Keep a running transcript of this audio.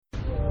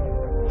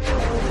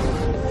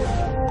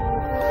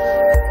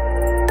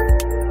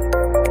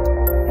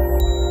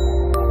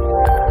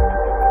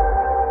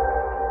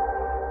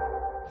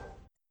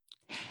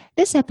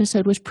This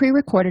episode was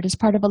pre-recorded as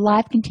part of a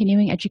live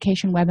continuing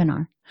education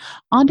webinar.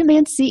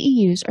 On-demand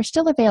CEUs are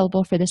still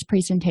available for this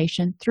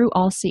presentation through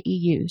All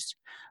CEUs.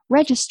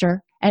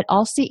 Register at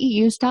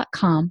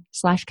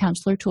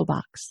allceus.com/Counselor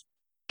Toolbox.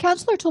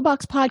 Counselor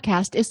Toolbox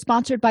podcast is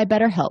sponsored by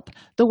BetterHelp,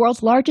 the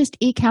world's largest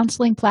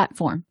e-counseling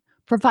platform,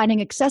 providing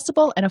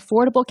accessible and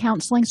affordable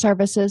counseling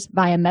services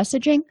via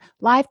messaging,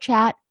 live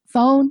chat,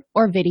 phone,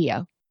 or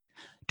video.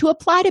 To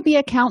apply to be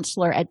a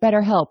counselor at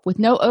BetterHelp with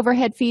no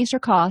overhead fees or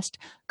cost,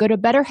 go to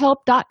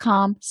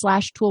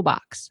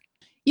betterhelp.com/toolbox.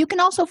 You can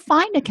also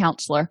find a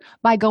counselor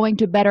by going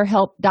to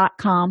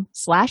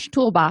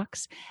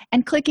betterhelp.com/toolbox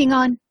and clicking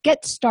on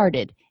Get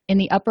Started in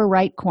the upper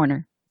right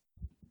corner.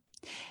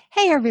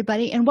 Hey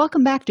everybody, and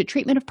welcome back to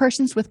Treatment of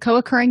Persons with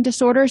Co-Occurring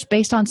Disorders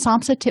based on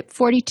SAMHSA Tip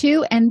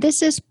 42, and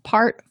this is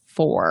Part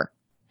 4.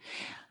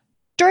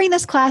 During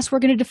this class, we're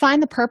going to define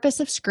the purpose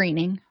of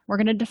screening, we're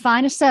going to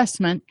define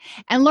assessment,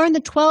 and learn the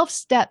 12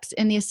 steps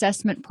in the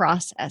assessment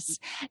process.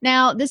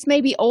 Now, this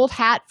may be old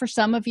hat for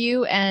some of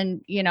you,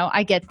 and,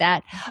 I get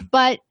that,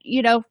 but,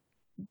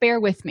 bear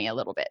with me a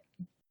little bit.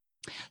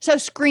 So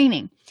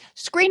screening.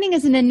 Screening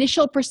is an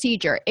initial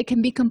procedure. It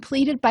can be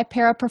completed by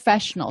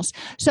paraprofessionals.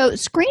 So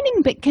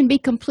screening can be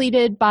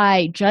completed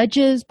by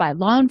judges, by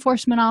law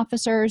enforcement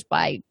officers,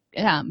 by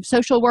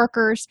social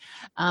workers,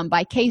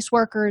 by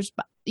caseworkers,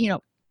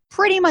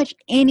 pretty much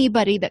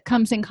anybody that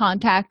comes in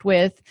contact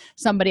with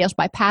somebody else,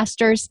 by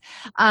pastors,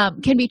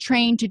 can be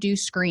trained to do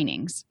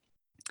screenings.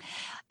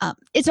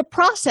 It's a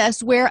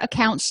process where a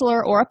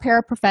counselor or a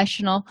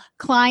paraprofessional,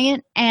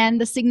 client, and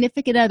the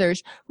significant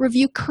others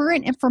review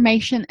current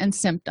information and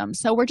symptoms.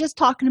 So we're just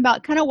talking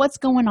about kind of what's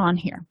going on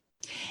here.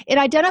 It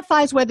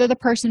identifies whether the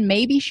person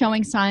may be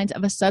showing signs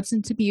of a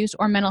substance abuse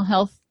or mental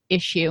health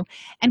issue,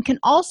 and can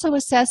also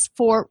assess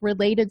for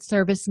related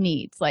service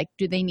needs, like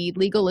do they need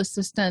legal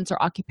assistance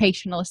or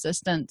occupational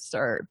assistance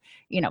or,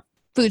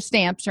 food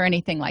stamps or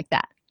anything like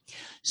that.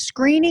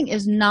 Screening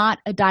is not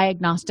a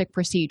diagnostic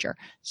procedure.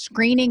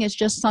 Screening is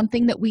just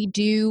something that we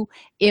do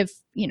if,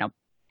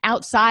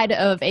 outside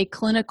of a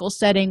clinical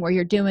setting where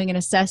you're doing an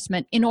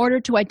assessment in order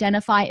to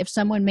identify if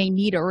someone may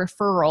need a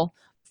referral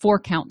for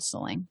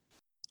counseling.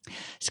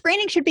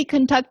 Screening should be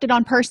conducted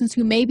on persons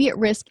who may be at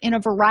risk in a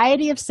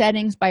variety of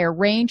settings by a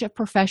range of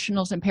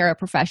professionals and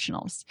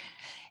paraprofessionals.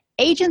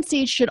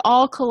 Agencies should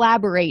all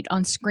collaborate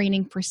on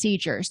screening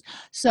procedures.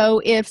 So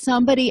if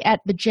somebody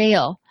at the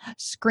jail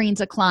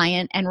screens a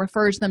client and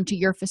refers them to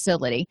your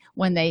facility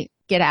when they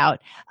get out,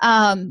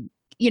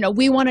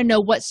 we want to know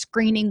what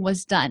screening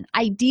was done.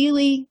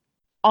 Ideally,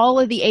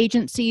 all of the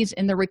agencies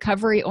in the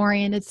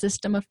recovery-oriented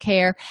system of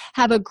care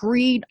have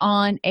agreed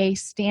on a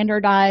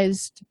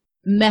standardized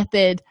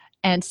method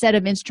and set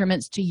of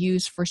instruments to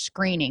use for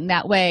screening.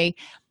 That way,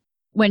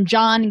 when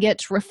John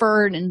gets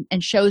referred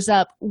and shows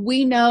up,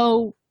 we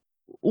know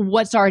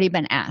what's already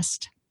been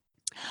asked.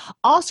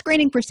 All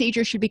screening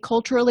procedures should be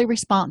culturally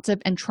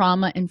responsive and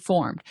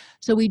trauma-informed.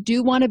 So we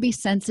do want to be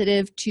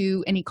sensitive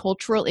to any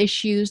cultural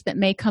issues that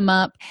may come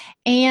up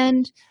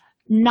and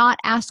not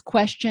ask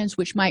questions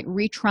which might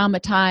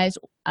re-traumatize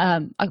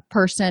a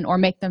person or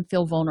make them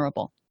feel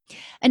vulnerable.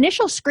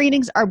 Initial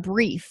screenings are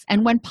brief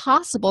and, when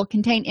possible,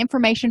 contain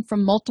information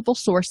from multiple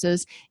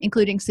sources,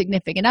 including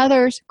significant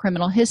others,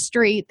 criminal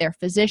history, their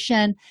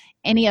physician,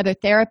 any other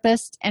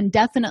therapist, and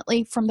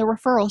definitely from the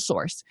referral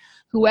source.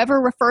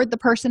 Whoever referred the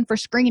person for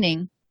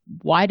screening,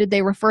 why did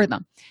they refer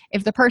them?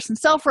 If the person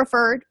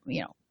self-referred,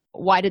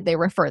 why did they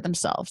refer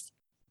themselves?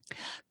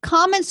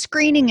 Common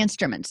screening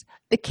instruments.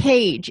 The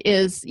cage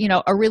is,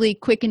 a really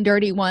quick and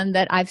dirty one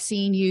that I've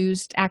seen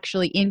used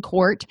actually in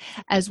court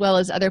as well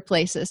as other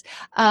places.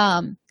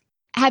 Have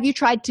you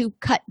tried to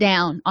cut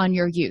down on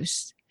your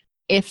use?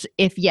 If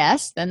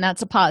yes, then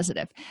that's a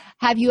positive.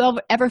 Have you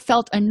ever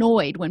felt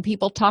annoyed when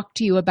people talk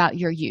to you about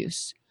your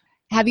use?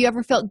 Have you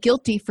ever felt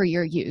guilty for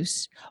your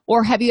use?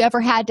 Or have you ever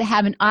had to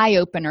have an eye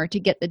opener to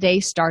get the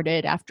day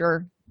started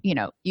after,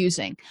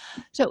 using?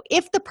 So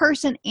if the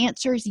person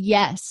answers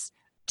yes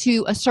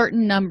to a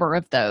certain number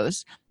of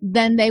those,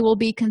 then they will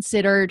be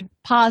considered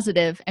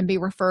positive and be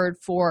referred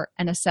for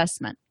an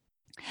assessment.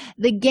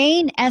 The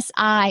GAIN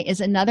SI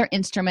is another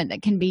instrument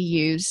that can be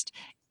used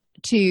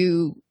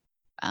to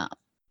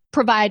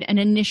provide an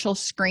initial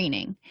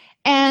screening.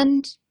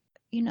 And,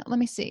 let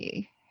me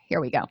see. Here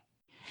we go.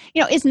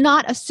 It's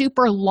not a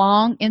super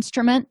long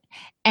instrument,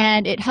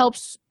 and it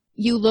helps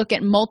you look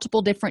at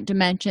multiple different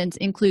dimensions,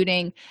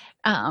 including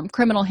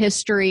criminal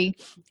history,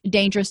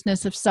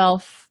 dangerousness of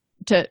self,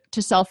 to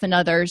self and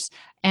others,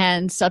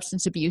 and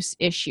substance abuse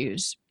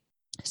issues.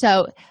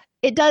 So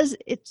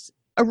it's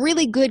a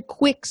really good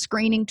quick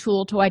screening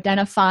tool to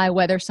identify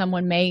whether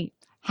someone may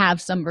have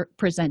some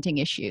presenting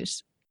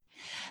issues.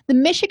 The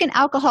Michigan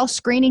Alcohol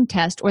Screening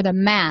Test, or the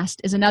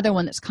MAST, is another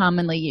one that's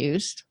commonly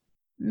used.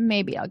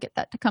 Maybe I'll get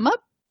that to come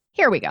up.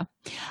 Here we go.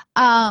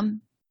 And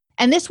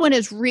this one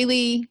is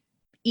really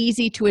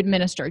easy to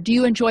administer. Do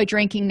you enjoy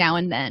drinking now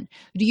and then?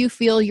 Do you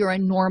feel you're a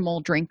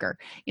normal drinker?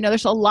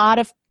 There's a lot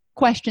of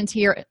questions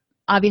here.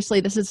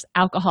 Obviously, this is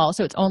alcohol,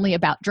 so it's only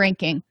about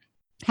drinking.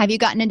 Have you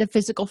gotten into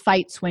physical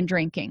fights when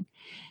drinking?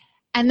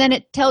 And then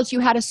it tells you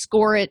how to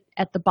score it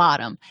at the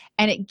bottom.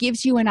 And it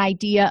gives you an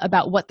idea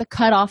about what the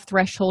cutoff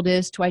threshold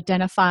is to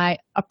identify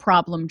a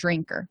problem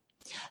drinker.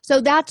 So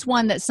that's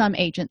one that some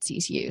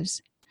agencies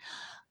use.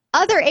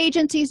 Other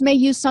agencies may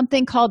use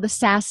something called the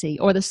SASI,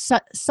 or the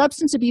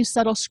Substance Abuse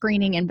Subtle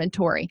Screening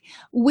Inventory.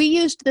 We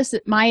used this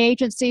at my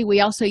agency. We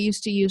also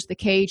used to use the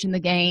CAGE and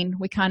the GAIN.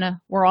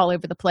 We're all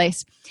over the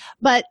place.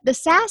 But the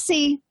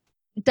SASI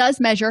does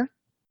measure,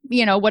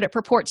 what it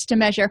purports to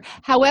measure.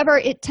 However,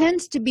 it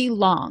tends to be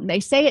long. They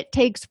say it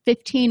takes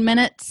 15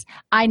 minutes.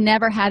 I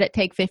never had it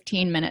take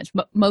 15 minutes.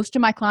 But most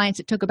of my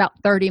clients, it took about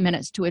 30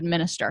 minutes to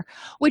administer,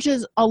 which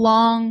is a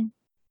long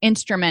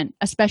instrument,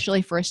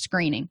 especially for a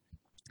screening.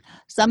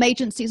 Some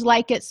agencies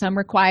like it, some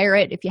require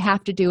it. If you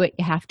have to do it,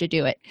 you have to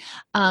do it.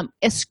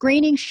 A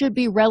screening should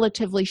be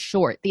relatively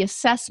short. The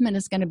assessment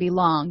is going to be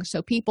long,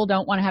 so people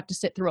don't want to have to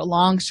sit through a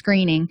long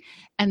screening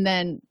and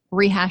then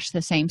rehash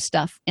the same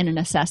stuff in an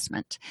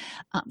assessment.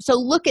 So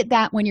look at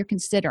that when you're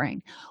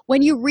considering.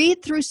 When you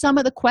read through some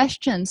of the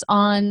questions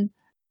on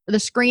the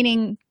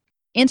screening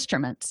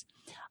instruments,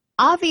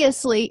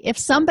 obviously, if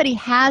somebody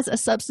has a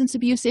substance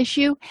abuse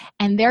issue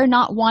and they're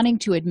not wanting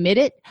to admit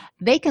it,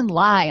 they can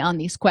lie on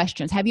these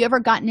questions. Have you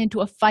ever gotten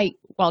into a fight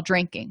while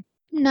drinking?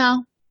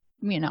 No.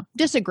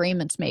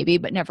 Disagreements maybe,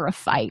 but never a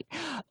fight.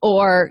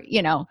 Or,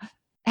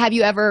 have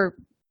you ever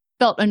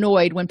felt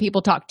annoyed when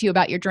people talk to you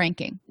about your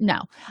drinking? No.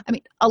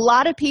 A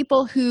lot of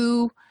people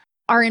who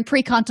are in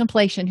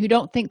pre-contemplation, who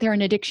don't think their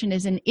addiction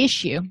is an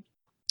issue,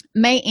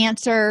 may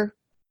answer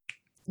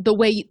the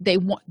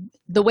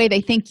way they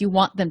think you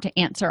want them to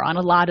answer on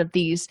a lot of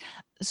these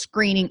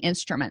screening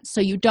instruments. So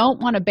you don't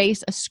want to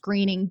base a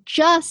screening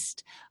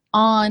just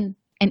on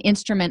an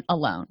instrument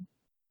alone.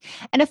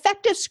 An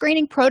effective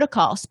screening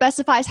protocol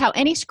specifies how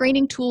any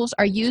screening tools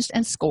are used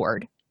and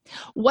scored,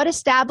 what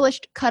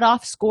established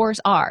cutoff scores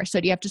are.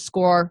 So do you have to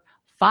score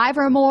 5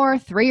 or more,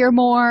 3 or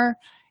more?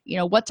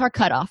 What's our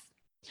cutoff?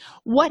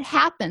 What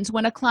happens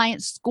when a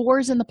client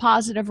scores in the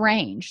positive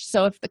range?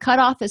 So if the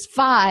cutoff is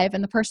 5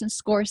 and the person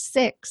scores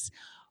 6,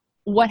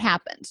 what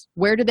happens?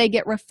 Where do they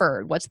get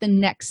referred? What's the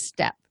next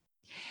step?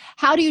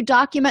 How do you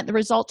document the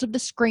results of the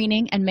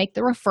screening and make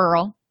the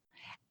referral?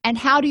 And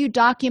how do you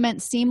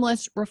document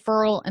seamless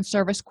referral and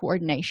service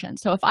coordination?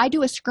 So if I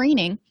do a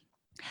screening,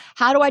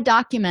 how do I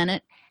document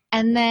it?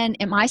 And then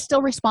am I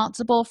still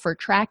responsible for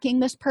tracking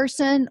this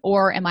person,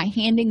 or am I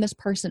handing this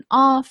person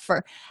off?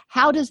 Or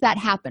how does that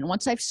happen?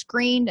 Once I've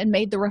screened and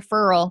made the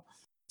referral,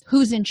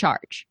 who's in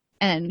charge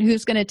and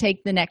who's going to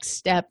take the next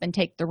step and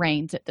take the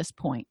reins at this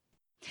point?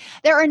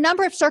 There are a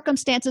number of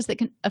circumstances that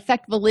can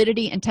affect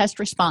validity and test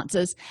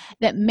responses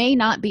that may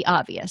not be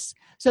obvious.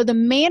 So the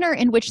manner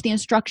in which the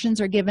instructions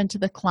are given to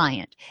the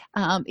client,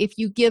 if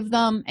you give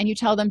them and you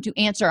tell them to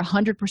answer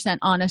 100%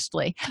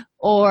 honestly,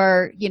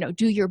 or,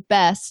 do your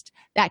best,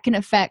 that can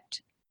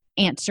affect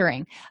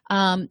answering.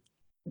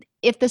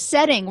 If the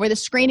setting where the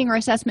screening or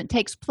assessment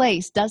takes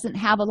place doesn't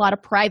have a lot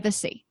of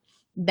privacy,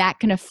 that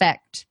can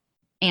affect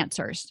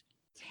answers.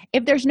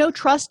 If there's no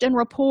trust and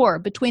rapport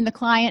between the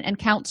client and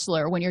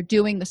counselor when you're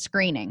doing the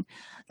screening,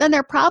 then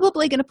they're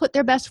probably going to put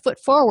their best foot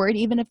forward,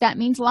 even if that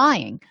means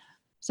lying.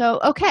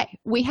 So, okay,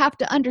 we have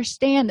to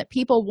understand that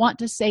people want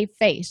to save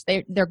face.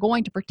 They're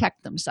going to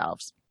protect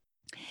themselves.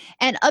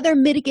 And other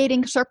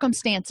mitigating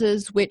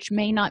circumstances which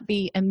may not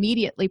be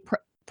immediately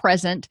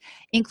present,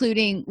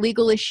 including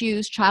legal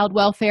issues, child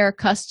welfare,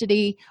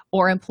 custody,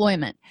 or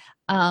employment.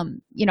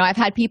 I've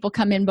had people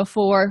come in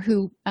before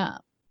who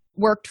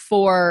worked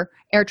for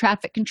air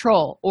traffic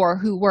control or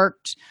who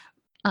worked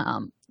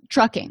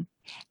trucking.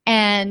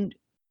 And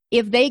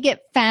if they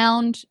get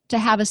found to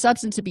have a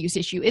substance abuse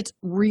issue, it's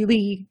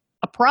really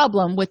a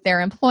problem with their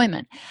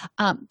employment.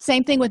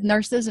 Same thing with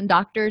nurses and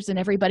doctors and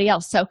everybody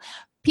else. So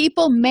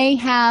people may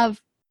have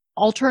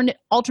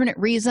alternate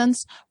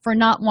reasons for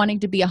not wanting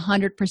to be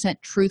 100%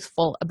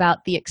 truthful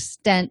about the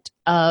extent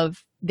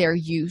of their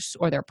use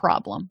or their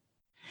problem.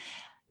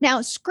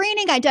 Now,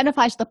 screening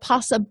identifies the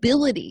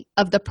possibility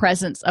of the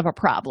presence of a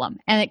problem,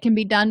 and it can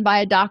be done by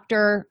a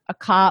doctor, a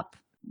cop,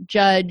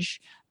 judge,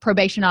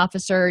 probation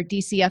officer,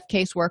 DCF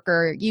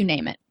caseworker, you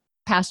name it,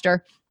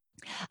 pastor.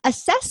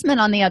 Assessment,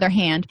 on the other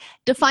hand,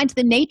 defines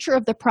the nature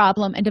of the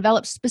problem and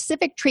develops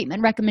specific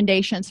treatment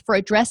recommendations for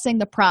addressing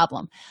the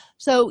problem.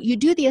 So you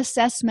do the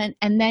assessment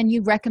and then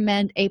you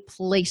recommend a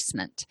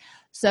placement.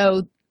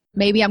 So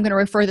maybe I'm going to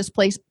refer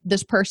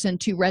this person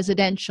to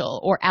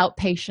residential or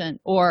outpatient,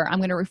 or I'm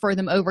going to refer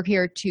them over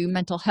here to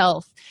mental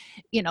health.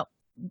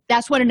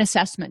 That's what an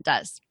assessment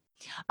does.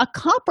 A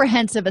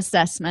comprehensive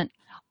assessment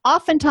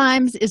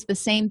oftentimes is the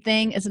same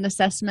thing as an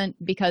assessment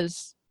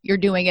because you're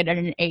doing it at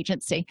an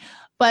agency,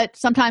 but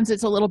sometimes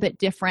it's a little bit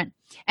different.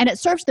 And it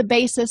serves the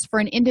basis for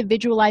an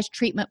individualized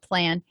treatment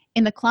plan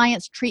in the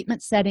client's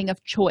treatment setting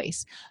of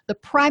choice. The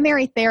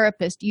primary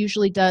therapist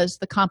usually does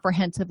the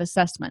comprehensive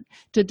assessment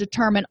to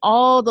determine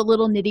all the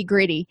little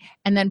nitty-gritty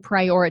and then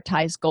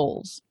prioritize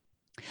goals.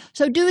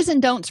 So do's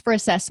and don'ts for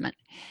assessment.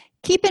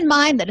 Keep in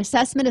mind that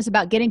assessment is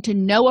about getting to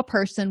know a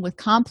person with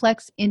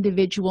complex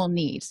individual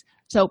needs.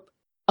 So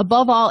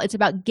Above all, it's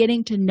about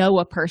getting to know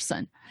a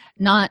person,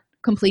 not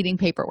completing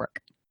paperwork.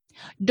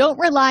 Don't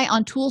rely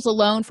on tools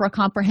alone for a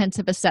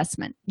comprehensive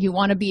assessment. You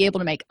want to be able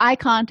to make eye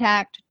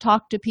contact,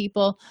 talk to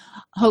people,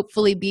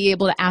 hopefully be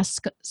able to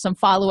ask some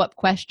follow-up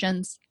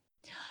questions.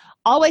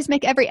 Always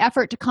make every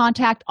effort to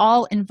contact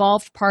all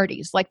involved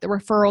parties, like the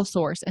referral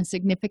source and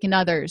significant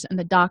others and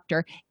the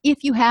doctor,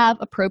 if you have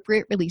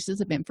appropriate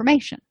releases of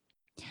information.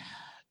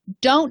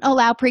 Don't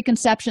allow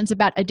preconceptions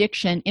about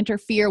addiction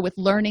interfere with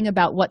learning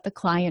about what the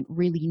client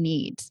really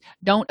needs.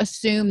 Don't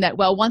assume that,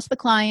 well, once the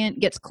client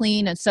gets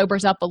clean and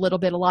sobers up a little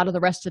bit, a lot of the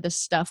rest of this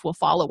stuff will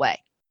fall away.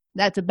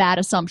 That's a bad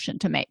assumption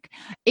to make.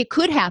 It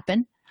could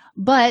happen,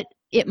 but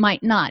it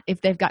might not if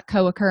they've got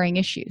co-occurring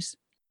issues.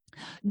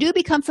 Do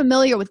become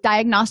familiar with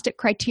diagnostic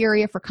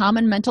criteria for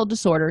common mental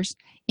disorders,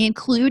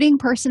 including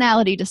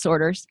personality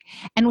disorders,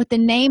 and with the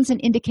names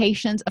and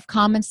indications of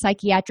common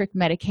psychiatric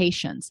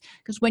medications.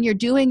 Because when you're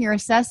doing your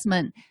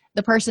assessment,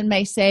 the person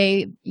may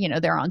say,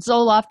 they're on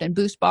Zoloft and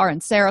Boost Bar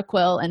and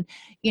Seroquel, and,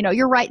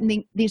 you're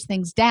writing these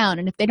things down.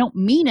 And if they don't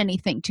mean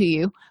anything to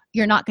you,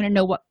 you're not going to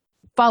know what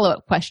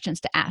follow-up questions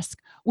to ask.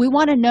 We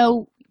want to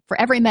know for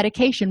every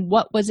medication,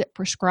 what was it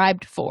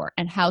prescribed for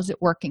and how's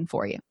it working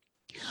for you?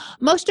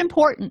 Most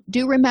important,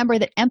 do remember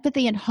that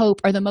empathy and hope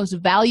are the most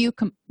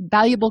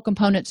valuable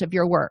components of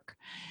your work.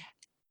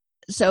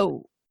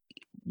 So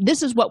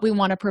this is what we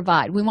want to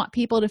provide. We want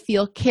people to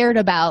feel cared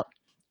about,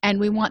 and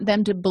we want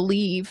them to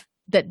believe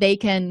that they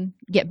can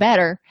get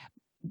better,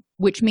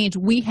 which means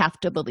we have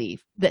to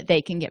believe that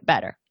they can get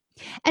better.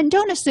 And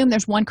don't assume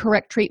there's one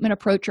correct treatment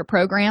approach or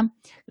program.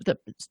 The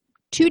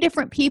two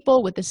different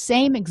people with the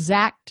same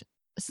exact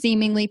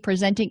seemingly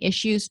presenting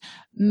issues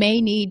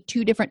may need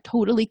two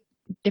totally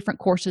different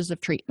courses of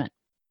treatment.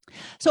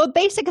 So a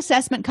basic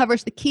assessment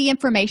covers the key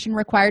information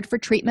required for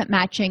treatment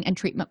matching and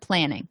treatment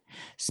planning.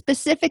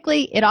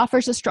 Specifically, it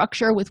offers a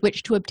structure with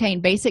which to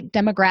obtain basic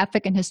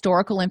demographic and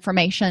historical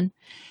information.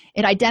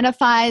 It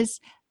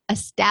identifies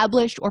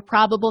established or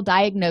probable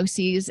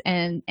diagnoses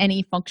and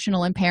any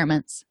functional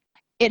impairments.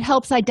 It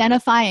helps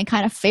identify and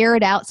kind of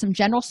ferret out some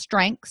general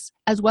strengths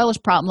as well as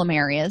problem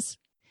areas.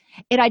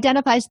 It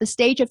identifies the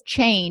stage of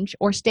change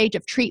or stage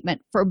of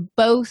treatment for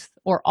both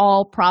or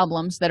all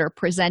problems that are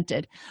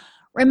presented.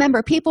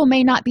 Remember, people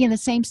may not be in the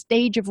same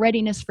stage of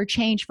readiness for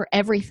change for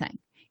everything.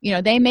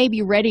 They may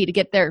be ready to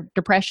get their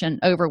depression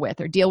over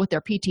with or deal with their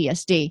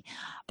PTSD,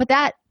 but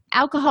that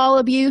alcohol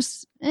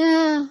abuse,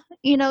 they're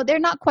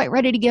not quite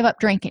ready to give up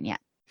drinking yet.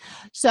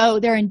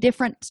 So they're in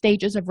different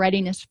stages of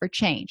readiness for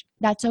change.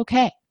 That's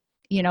okay.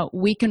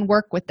 We can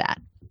work with that.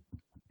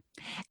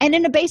 And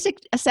in a basic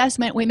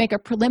assessment, we make a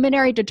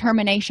preliminary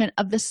determination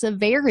of the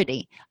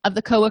severity of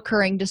the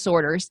co-occurring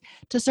disorders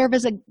to serve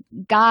as a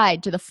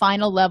guide to the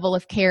final level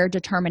of care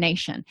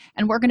determination.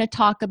 And we're going to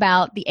talk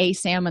about the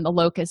ASAM and the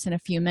locus in a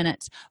few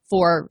minutes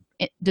for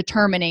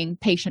determining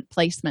patient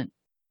placement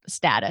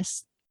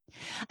status.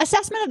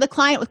 Assessment of the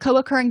client with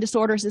co-occurring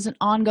disorders is an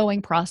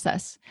ongoing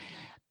process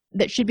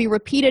that should be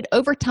repeated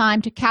over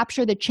time to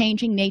capture the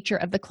changing nature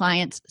of the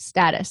client's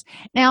status.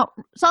 Now,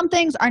 some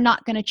things are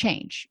not going to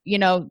change.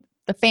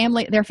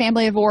 Their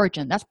family of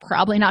origin, that's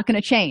probably not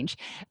going to change.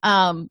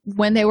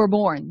 When they were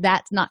born,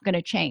 that's not going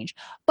to change.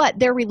 But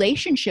their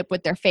relationship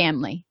with their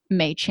family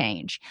may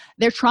change.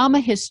 Their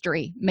trauma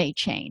history may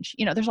change.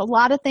 There's a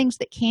lot of things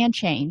that can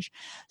change.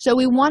 So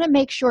we want to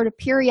make sure to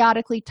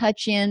periodically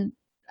touch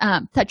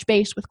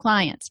base with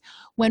clients.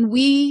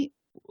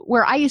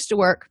 Where I used to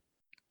work,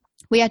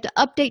 we had to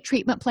update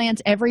treatment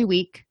plans every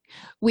week.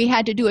 We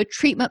had to do a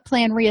treatment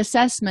plan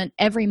reassessment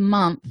every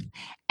month,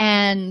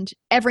 and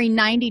every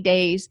 90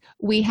 days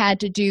we had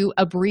to do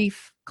a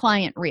brief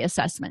client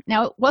reassessment.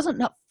 Now, it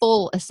wasn't a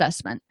full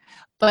assessment,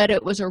 but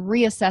it was a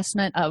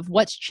reassessment of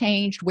what's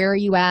changed, where are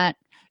you at,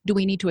 do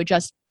we need to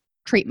adjust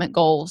treatment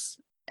goals,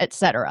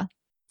 etc.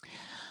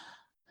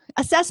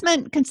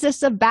 Assessment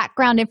consists of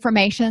background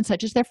information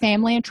such as their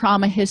family and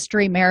trauma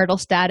history, marital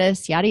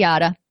status, yada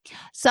yada.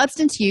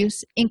 Substance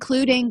use,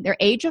 including their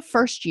age of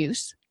first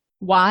use.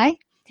 Why?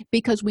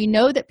 Because we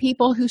know that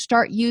people who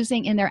start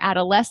using in their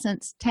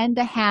adolescence tend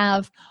to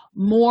have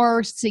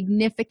more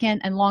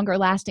significant and longer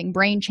lasting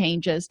brain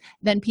changes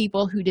than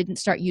people who didn't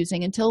start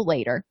using until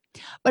later.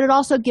 But it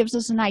also gives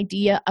us an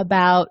idea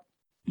about,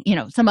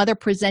 some other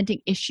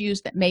presenting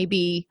issues that may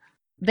be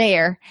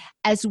there,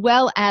 as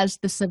well as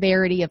the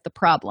severity of the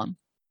problem.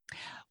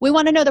 We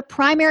want to know the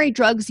primary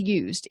drugs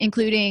used,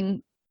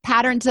 including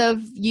patterns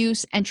of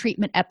use and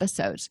treatment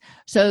episodes.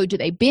 So do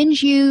they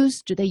binge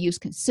use? Do they use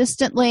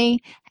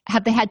consistently?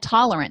 Have they had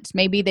tolerance?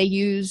 Maybe they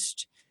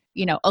used,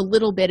 a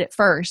little bit at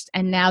first,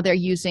 and now they're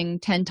using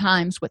 10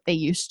 times what they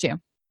used to.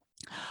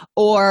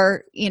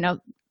 Or,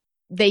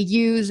 they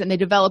use and they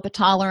develop a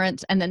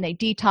tolerance, and then they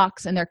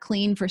detox and they're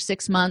clean for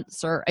 6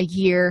 months or a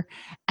year,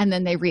 and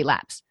then they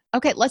relapse.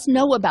 Okay, let's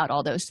know about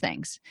all those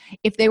things.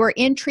 If they were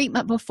in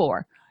treatment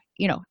before,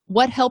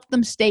 what helped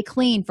them stay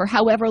clean for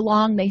however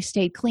long they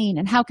stayed clean,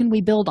 and how can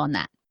we build on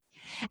that?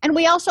 And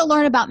we also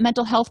learn about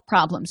mental health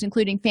problems,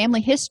 including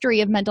family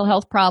history of mental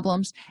health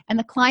problems and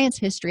the client's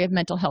history of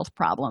mental health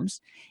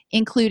problems,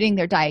 including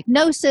their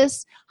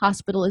diagnosis,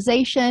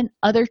 hospitalization,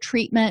 other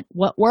treatment,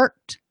 what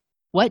worked,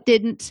 what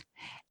didn't,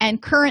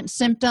 and current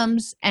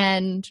symptoms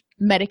and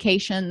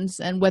medications,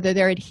 and whether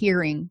they're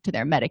adhering to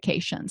their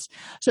medications.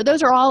 So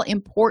those are all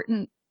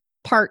important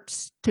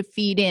parts to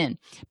feed in,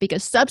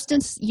 because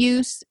substance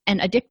use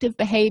and addictive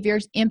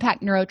behaviors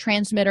impact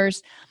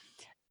neurotransmitters.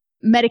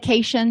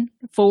 Medication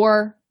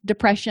for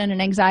depression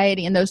and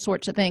anxiety and those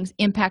sorts of things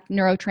impact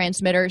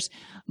neurotransmitters.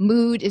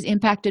 Mood is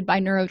impacted by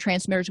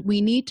neurotransmitters.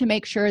 We need to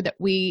make sure that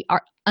we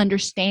are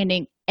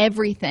understanding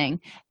everything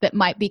that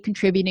might be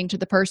contributing to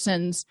the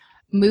person's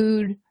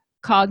mood,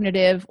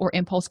 cognitive, or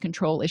impulse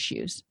control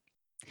issues.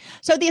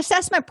 So the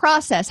assessment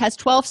process has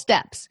 12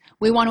 steps.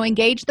 We want to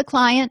engage the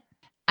client,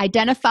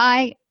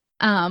 identify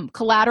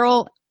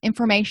collateral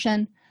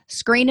information,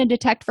 screen and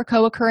detect for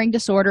co-occurring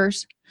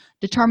disorders,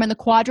 determine the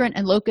quadrant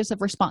and locus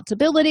of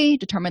responsibility,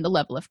 determine the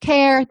level of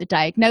care, the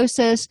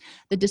diagnosis,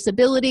 the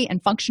disability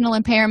and functional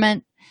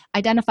impairment,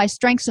 identify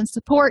strengths and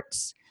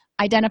supports,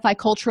 identify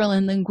cultural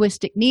and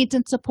linguistic needs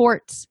and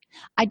supports,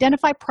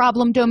 identify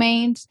problem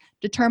domains,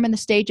 determine the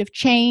stage of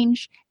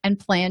change, and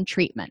plan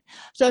treatment.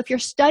 So if you're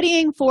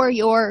studying for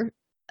your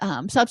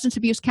substance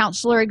abuse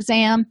counselor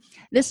exam,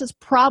 this is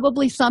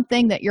probably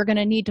something that you're going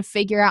to need to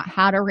figure out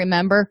how to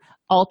remember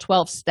all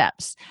 12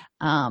 steps.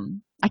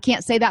 I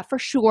can't say that for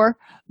sure,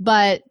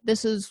 but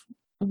this is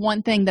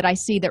one thing that I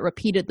see that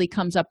repeatedly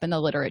comes up in the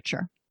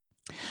literature.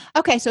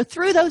 Okay, so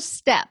through those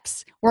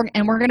steps, we're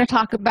going to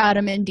talk about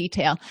them in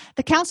detail.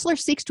 The counselor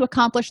seeks to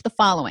accomplish the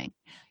following.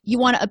 You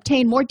want to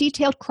obtain more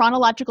detailed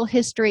chronological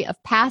history of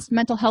past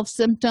mental health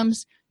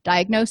symptoms,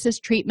 diagnosis,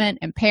 treatment,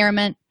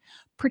 impairment,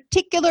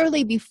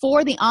 particularly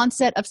before the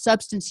onset of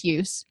substance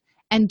use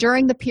and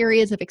during the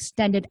periods of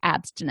extended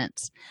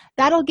abstinence.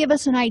 That'll give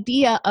us an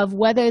idea of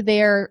whether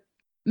their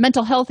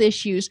mental health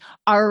issues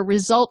are a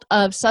result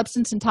of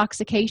substance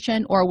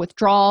intoxication or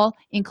withdrawal,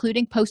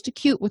 including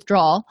post-acute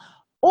withdrawal,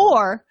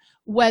 or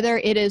whether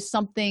it is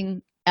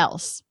something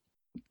else.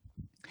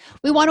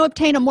 We want to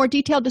obtain a more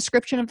detailed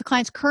description of the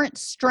client's current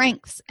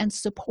strengths and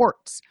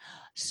supports.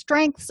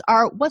 Strengths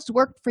are what's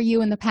worked for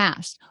you in the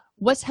past.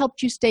 What's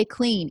helped you stay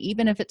clean,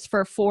 even if it's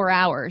for 4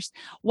 hours?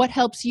 What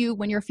helps you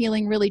when you're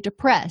feeling really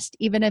depressed,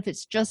 even if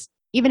it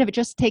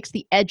just takes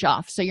the edge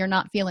off so you're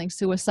not feeling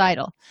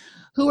suicidal?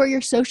 Who are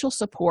your social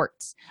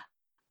supports?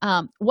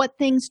 What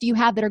things do you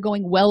have that are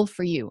going well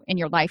for you in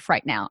your life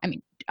right now? I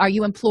mean, are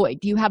you employed?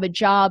 Do you have a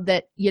job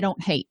that you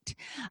don't hate?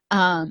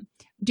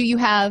 Do you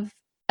have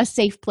a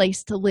safe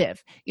place to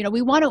live?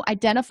 We want to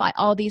identify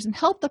all these and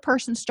help the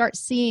person start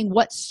seeing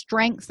what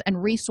strengths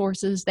and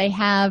resources they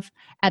have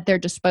at their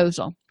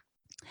disposal.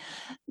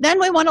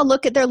 Then we want to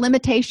look at their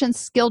limitations,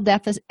 skill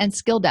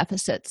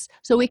deficits,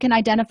 so we can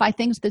identify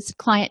things this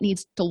client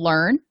needs to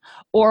learn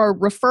or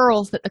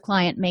referrals that the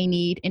client may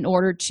need in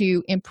order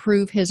to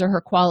improve his or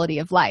her quality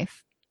of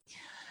life.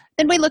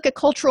 Then we look at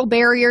cultural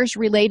barriers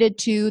related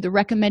to the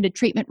recommended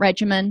treatment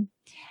regimen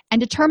and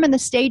determine the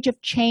stage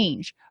of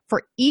change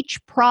for each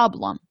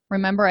problem.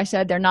 Remember, I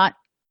said they're not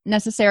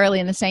necessarily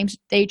in the same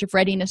stage of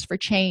readiness for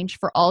change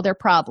for all their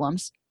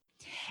problems.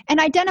 And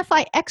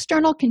identify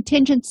external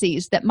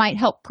contingencies that might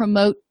help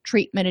promote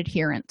treatment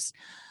adherence.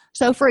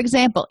 So, for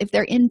example, if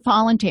they're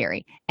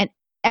involuntary, an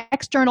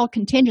external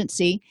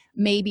contingency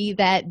may be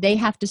that they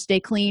have to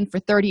stay clean for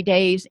 30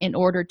 days in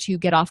order to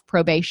get off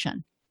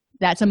probation.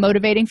 That's a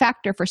motivating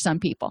factor for some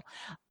people.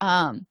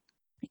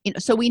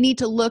 So we need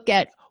to look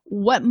at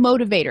what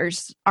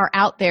motivators are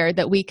out there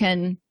that we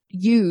can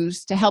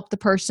use to help the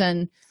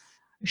person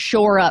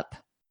shore up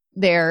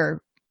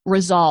their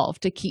resolve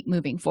to keep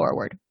moving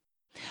forward.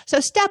 So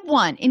step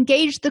 1,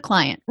 engage the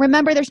client.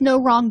 Remember, there's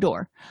no wrong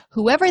door.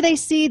 Whoever they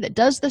see that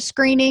does the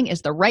screening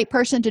is the right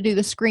person to do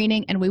the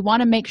screening, and we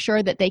want to make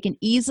sure that they can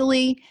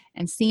easily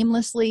and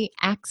seamlessly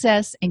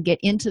access and get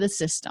into the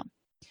system.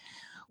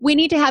 We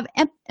need to have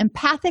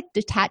empathic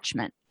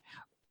detachment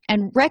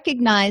and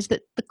recognize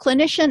that the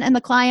clinician and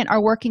the client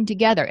are working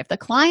together. If the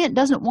client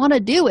doesn't want to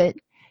do it,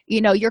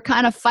 you're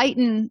kind of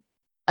fighting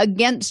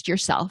against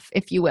yourself,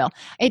 if you will.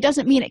 It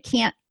doesn't mean it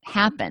can't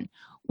happen.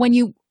 When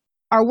you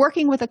are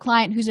working with a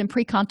client who's in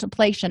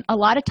pre-contemplation, a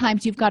lot of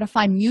times you've got to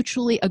find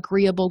mutually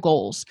agreeable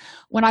goals.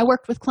 When I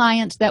worked with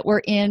clients that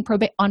were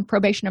on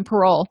probation and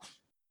parole,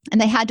 and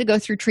they had to go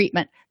through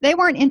treatment, they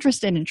weren't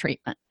interested in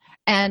treatment.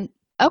 And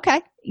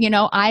okay,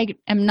 I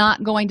am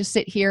not going to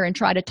sit here and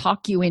try to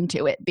talk you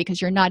into it because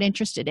you're not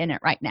interested in it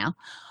right now.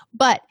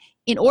 But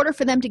in order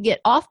for them to get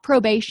off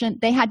probation,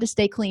 they had to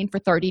stay clean for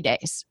 30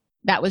 days.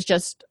 That was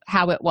just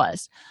how it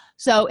was.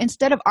 So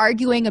instead of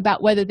arguing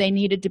about whether they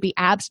needed to be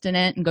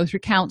abstinent and go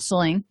through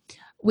counseling,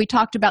 we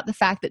talked about the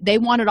fact that they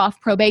wanted off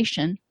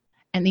probation,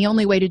 and the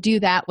only way to do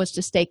that was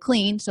to stay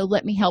clean. So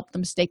let me help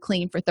them stay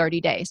clean for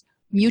 30 days.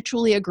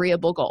 Mutually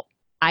agreeable goal.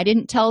 I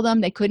didn't tell them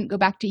they couldn't go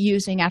back to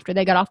using after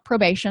they got off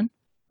probation.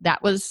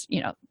 That was,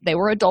 they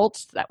were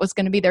adults. That was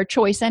going to be their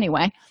choice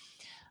anyway.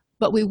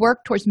 But we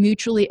worked towards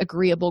mutually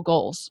agreeable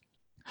goals.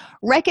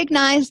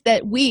 Recognize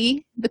that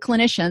we, the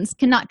clinicians,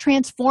 cannot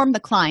transform the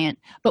client,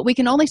 but we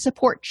can only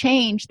support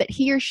change that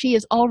he or she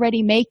is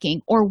already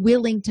making or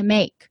willing to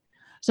make.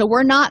 So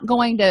we're not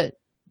going to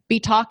be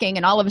talking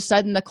and all of a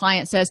sudden the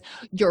client says,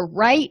 "You're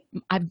right,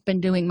 I've been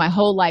doing my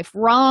whole life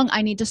wrong,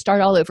 I need to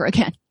start all over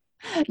again."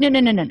 No, no,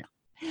 no, no,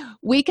 no.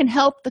 We can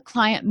help the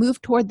client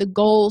move toward the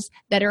goals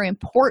that are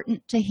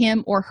important to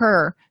him or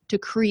her to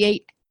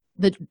create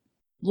the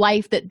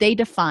life that they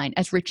define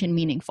as rich and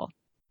meaningful.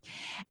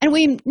 And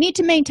we need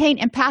to maintain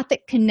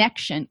empathic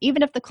connection,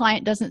 even if the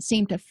client doesn't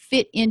seem to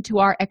fit into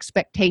our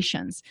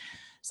expectations.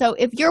 So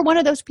if you're one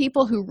of those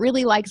people who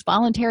really likes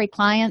voluntary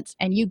clients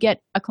and you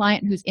get a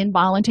client who's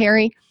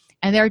involuntary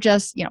and they're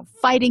just,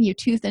 fighting you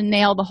tooth and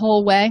nail the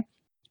whole way,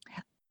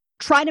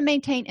 try to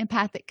maintain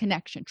empathic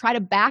connection. Try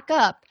to back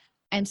up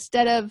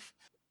instead of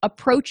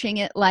approaching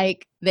it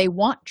like they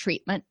want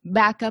treatment.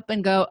 Back up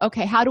and go,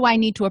 okay, how do I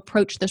need to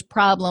approach this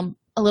problem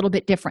a little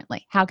bit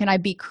differently? How can I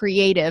be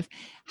creative?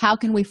 How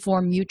can we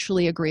form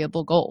mutually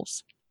agreeable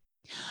goals?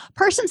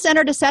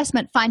 Person-centered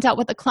assessment finds out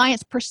what the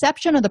client's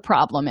perception of the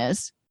problem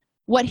is,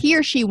 what he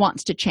or she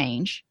wants to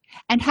change,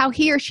 and how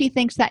he or she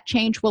thinks that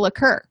change will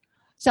occur.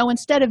 So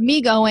instead of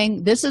me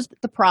going, "This is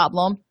the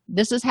problem,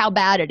 this is how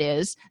bad it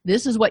is,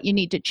 this is what you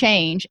need to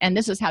change, and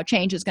this is how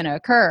change is going to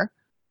occur,"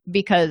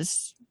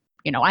 because,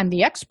 I'm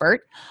the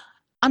expert,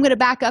 I'm going to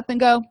back up and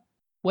go,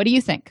 "What do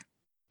you think?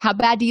 How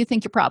bad do you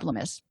think your problem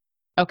is?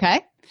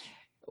 Okay.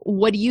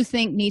 What do you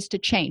think needs to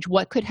change?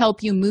 What could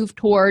help you move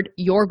toward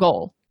your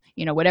goal?"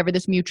 Whatever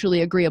this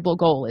mutually agreeable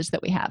goal is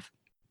that we have.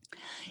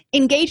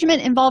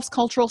 Engagement involves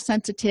cultural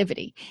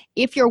sensitivity.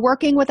 If you're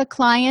working with a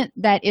client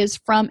that is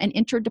from an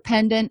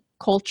interdependent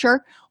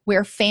culture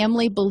where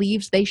family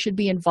believes they should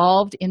be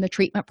involved in the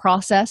treatment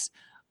process,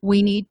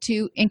 we need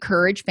to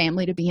encourage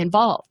family to be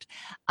involved.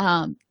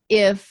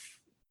 If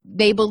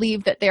they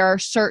believe that there are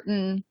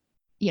certain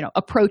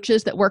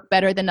approaches that work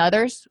better than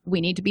others,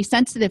 we need to be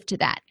sensitive to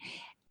that.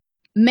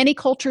 Many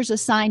cultures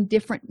assign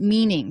different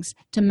meanings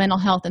to mental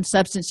health and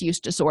substance use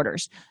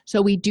disorders,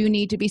 so we do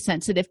need to be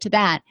sensitive to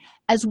that,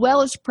 as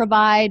well as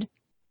provide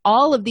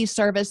all of these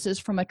services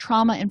from a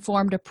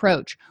trauma-informed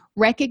approach,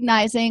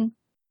 recognizing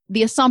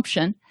the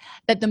assumption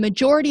that the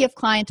majority of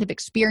clients have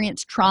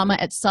experienced trauma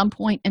at some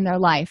point in their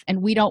life,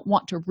 and we don't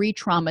want to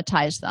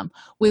re-traumatize them.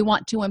 We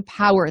want to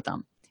empower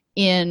them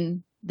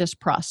in this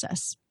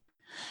process.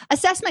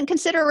 Assessment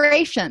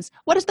considerations.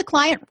 What does the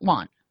client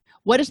want?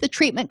 What is the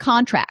treatment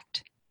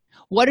contract?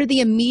 What are the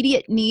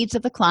immediate needs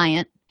of the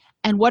client?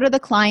 And what are the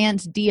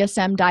client's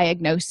DSM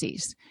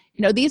diagnoses?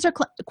 These are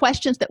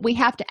questions that we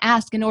have to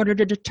ask in order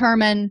to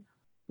determine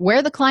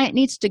where the client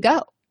needs to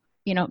go.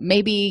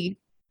 Maybe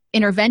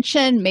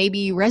intervention,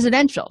 maybe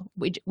residential.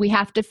 We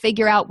have to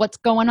figure out what's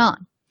going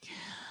on.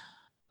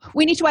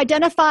 We need to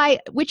identify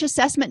which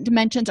assessment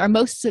dimensions are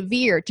most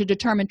severe to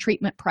determine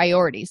treatment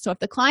priorities. So if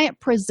the client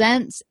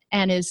presents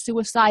and is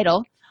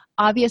suicidal,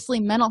 obviously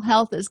mental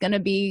health is going to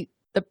be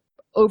the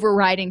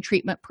overriding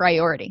treatment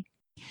priority.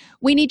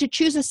 We need to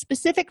choose a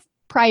specific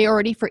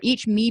priority for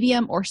each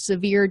medium or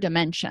severe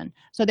dimension.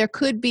 So there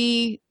could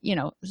be,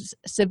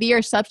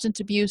 severe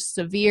substance abuse,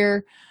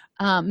 severe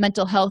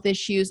mental health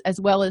issues, as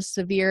well as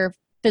severe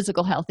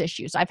physical health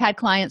issues. I've had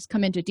clients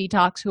come into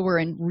detox who were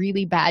in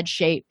really bad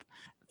shape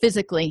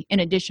physically in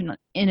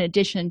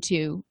addition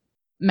to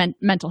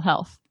mental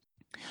health.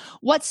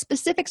 What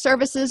specific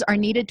services are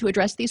needed to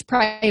address these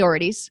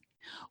priorities?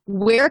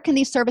 Where can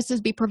these services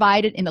be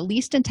provided in the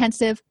least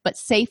intensive but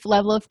safe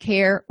level of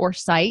care or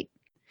site?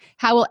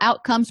 How will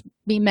outcomes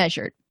be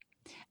measured?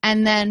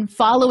 And then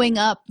following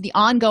up, the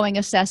ongoing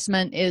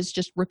assessment is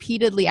just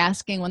repeatedly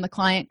asking when the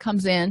client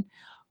comes in,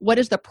 what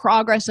is the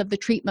progress of the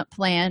treatment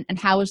plan and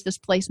how is this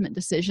placement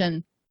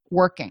decision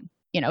working?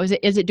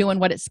 Is it doing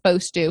what it's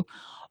supposed to?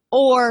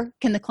 Or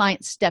can the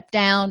client step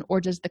down, or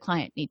does the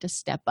client need to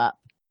step up?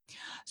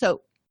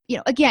 So,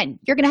 again,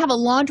 you're going to have a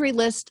laundry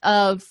list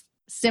of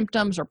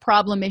symptoms or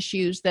problem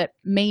issues that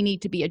may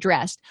need to be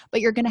addressed,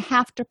 but you're going to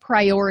have to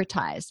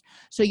prioritize.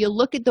 So you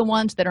look at the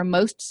ones that are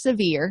most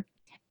severe,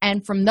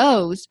 and from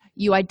those,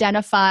 you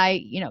identify,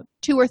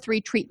 2 or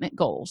 3 treatment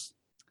goals.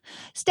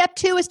 Step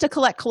 2 is to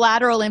collect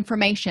collateral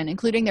information,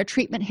 including their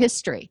treatment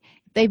history.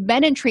 If they've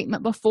been in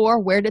treatment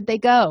before, where did they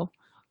go?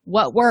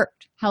 What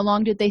worked? How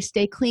long did they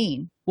stay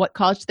clean? What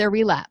caused their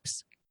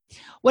relapse?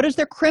 What is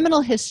their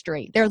criminal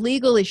history, their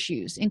legal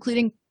issues,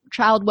 including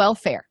child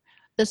welfare?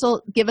 This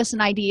will give us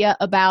an idea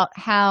about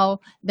how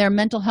their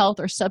mental health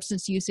or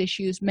substance use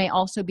issues may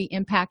also be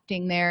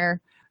impacting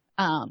their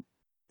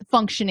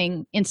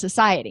functioning in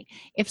society.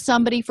 If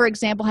somebody, for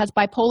example, has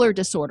bipolar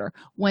disorder,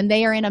 when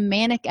they are in a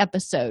manic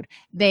episode,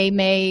 they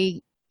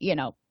may,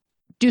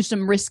 do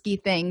some risky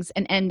things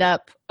and end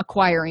up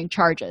acquiring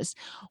charges.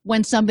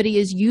 When somebody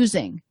is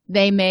using,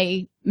 they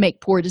may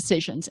make poor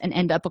decisions and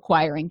end up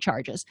acquiring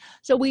charges.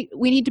 So we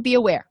need to be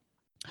aware.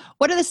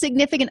 What are the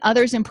significant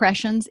other's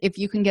impressions if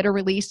you can get a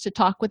release to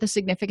talk with a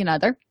significant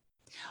other?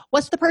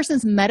 What's the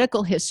person's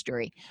medical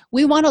history?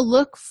 We want to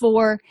look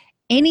for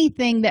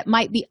anything that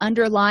might be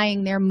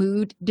underlying their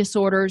mood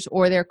disorders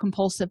or their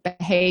compulsive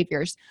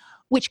behaviors.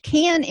 which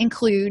can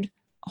include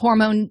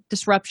hormone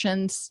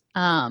disruptions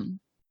and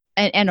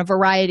a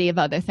variety of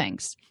other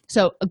things.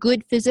 So a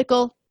good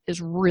physical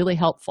is really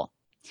helpful.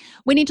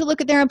 We need to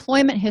look at their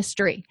employment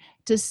history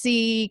to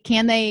see,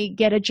 can they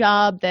get a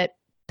job that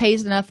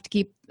pays enough to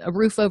keep a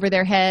roof over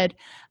their head?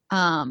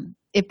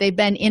 If they've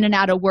been in and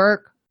out of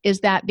work,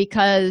 is that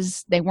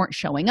because they weren't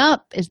showing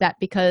up? Is that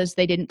because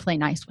they didn't play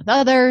nice with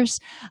others?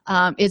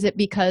 Is it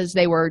because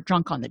they were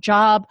drunk on the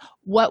job?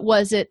 What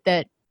was it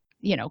that,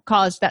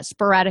 caused that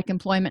sporadic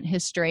employment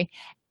history?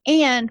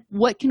 And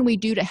what can we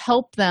do to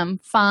help them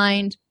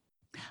find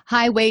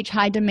high wage,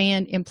 high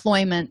demand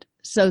employment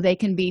so they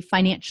can be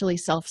financially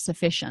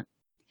self-sufficient?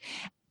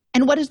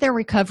 And what is their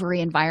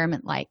recovery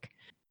environment like?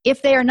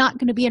 If they are not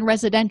going to be in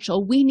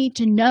residential, we need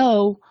to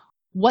know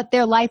what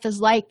their life is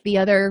like the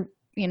other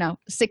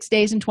 6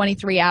 days and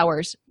 23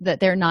 hours that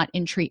they're not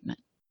in treatment.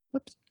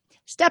 Whoops.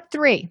 Step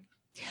 3,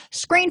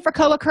 screen for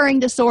co-occurring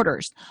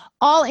disorders.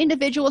 All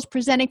individuals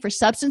presenting for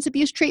substance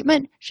abuse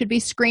treatment should be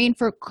screened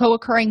for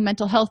co-occurring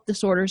mental health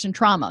disorders and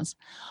traumas.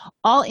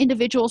 All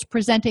individuals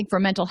presenting for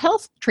mental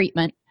health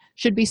treatment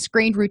should be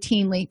screened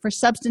routinely for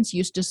substance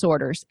use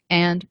disorders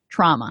and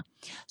trauma.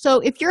 So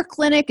if your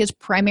clinic is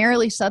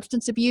primarily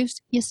substance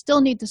abuse, you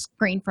still need to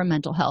screen for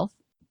mental health.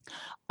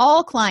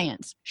 All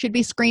clients should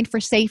be screened for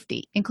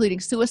safety,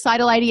 including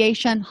suicidal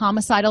ideation,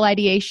 homicidal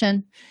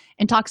ideation,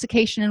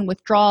 intoxication and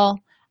withdrawal,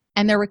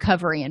 and their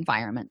recovery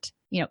environment.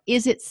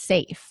 Is it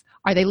safe?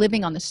 Are they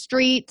living on the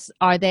streets?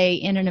 Are they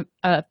in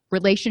a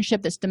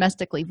relationship that's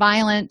domestically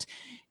violent?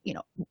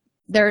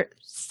 There are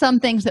some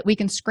things that we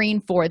can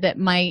screen for that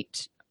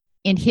might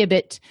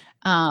inhibit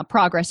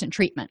progress in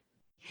treatment.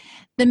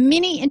 The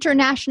Mini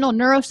International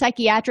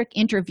Neuropsychiatric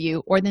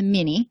Interview, or the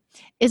MINI,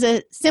 is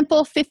a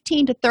simple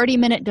 15 to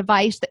 30-minute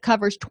device that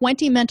covers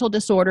 20 mental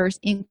disorders,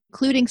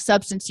 including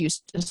substance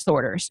use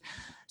disorders.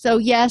 So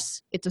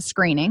yes, it's a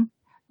screening.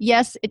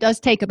 Yes, it does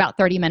take about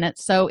 30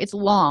 minutes, so it's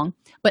long.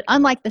 But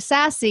unlike the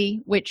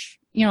SASI, which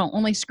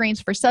only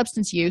screens for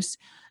substance use,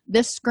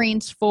 this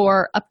screens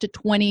for up to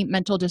 20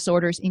 mental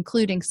disorders,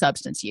 including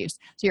substance use.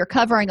 So you're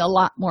covering a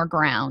lot more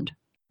ground.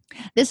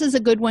 This is a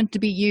good one to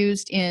be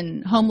used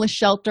in homeless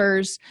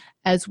shelters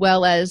as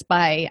well as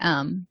by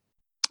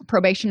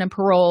probation and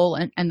parole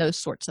and those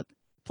sorts of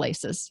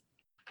places.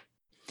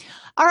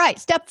 All right,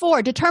 step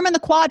 4, determine the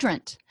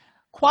quadrant.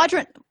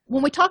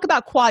 When we talk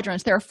about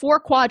quadrants, there are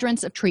 4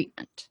 quadrants of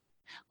treatment.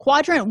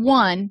 Quadrant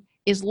 1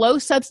 is low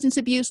substance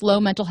abuse, low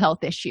mental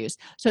health issues.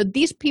 So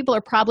these people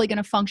are probably going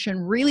to function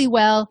really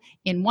well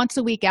in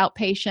once-a-week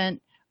outpatient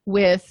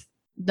with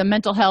the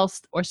mental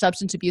health or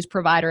substance abuse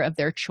provider of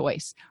their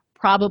choice.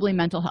 Probably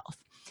mental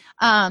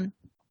health.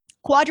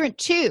 Quadrant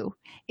 2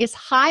 is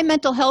high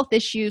mental health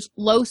issues,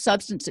 low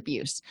substance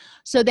abuse.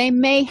 So they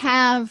may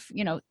have,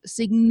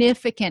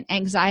 significant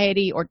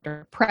anxiety or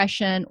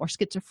depression or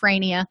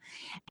schizophrenia,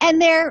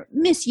 and they're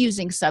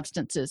misusing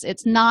substances.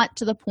 It's not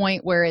to the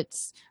point where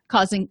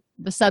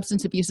the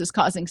substance abuse is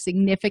causing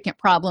significant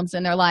problems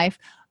in their life,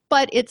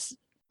 but it's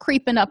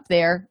creeping up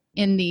there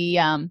in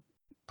the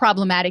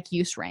problematic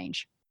use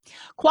range.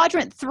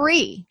 Quadrant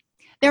 3,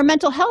 their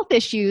mental health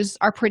issues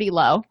are pretty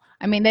low.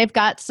 They've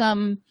got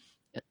some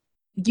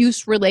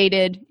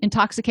use-related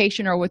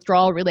intoxication or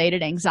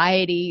withdrawal-related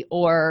anxiety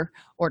or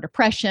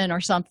depression or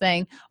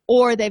something,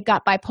 or they've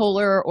got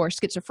bipolar or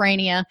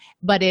schizophrenia,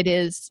 but it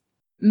is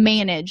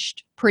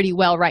managed pretty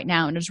well right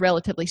now and is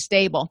relatively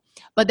stable.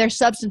 But their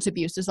substance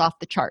abuse is off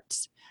the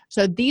charts.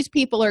 So these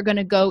people are going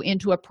to go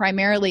into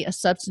primarily a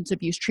substance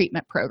abuse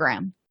treatment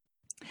program.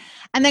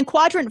 And then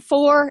quadrant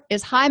 4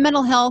 is high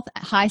mental health,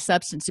 high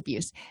substance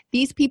abuse.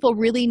 These people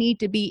really need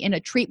to be in a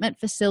treatment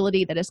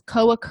facility that is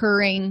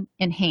co-occurring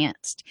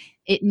enhanced.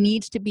 It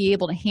needs to be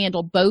able to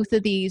handle both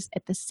of these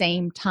at the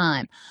same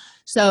time.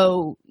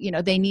 So,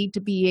 they need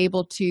to be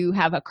able to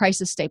have a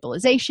crisis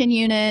stabilization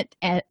unit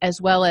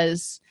as well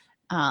as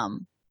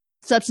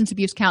substance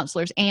abuse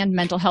counselors and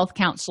mental health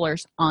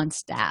counselors on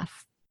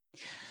staff.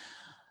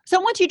 So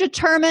once you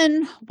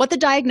determine what the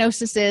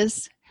diagnosis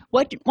is,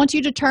 once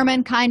you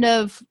determine kind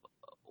of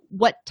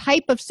what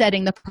type of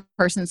setting the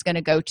person's going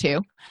to go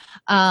to,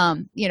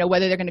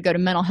 whether they're going to go to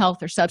mental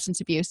health or substance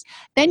abuse,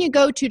 then you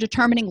go to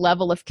determining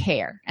level of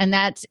care. And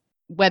that's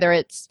whether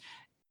it's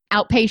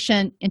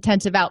outpatient,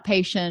 intensive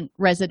outpatient,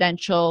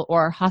 residential,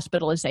 or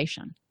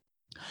hospitalization.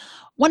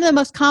 One of the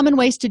most common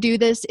ways to do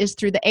this is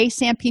through the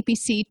ASAM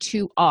PPC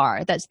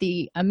 2R. That's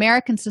the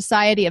American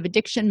Society of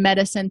Addiction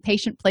Medicine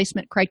Patient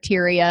Placement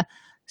Criteria,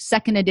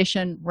 2nd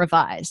edition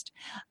revised.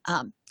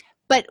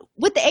 But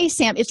with the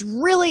ASAM, it's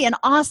really an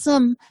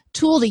awesome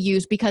tool to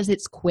use because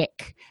it's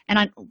quick.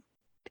 And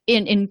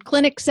in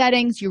clinic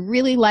settings, you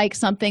really like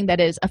something that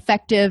is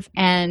effective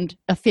and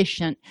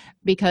efficient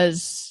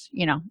because,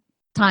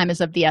 time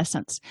is of the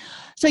essence.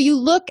 So you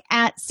look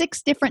at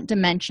 6 different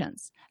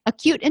dimensions: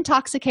 acute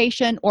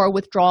intoxication or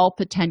withdrawal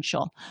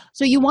potential.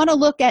 So you want to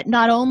look at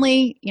not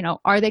only,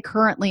 are they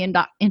currently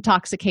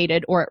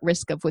intoxicated or at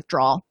risk of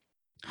withdrawal,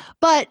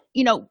 but,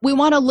 we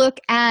want to look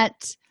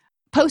at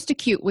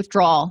post-acute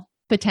withdrawal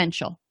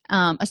potential.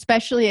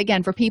 especially,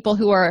 again, for people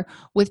who are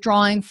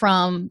withdrawing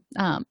from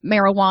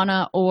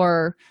marijuana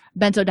or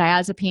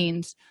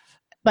benzodiazepines,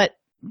 but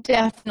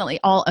definitely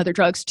all other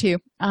drugs too.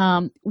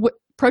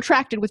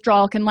 Protracted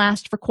withdrawal can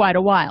last for quite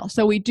a while,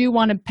 so we do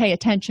want to pay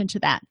attention to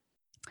that.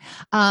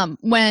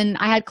 When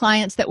I had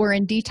clients that were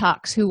in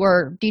detox, who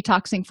were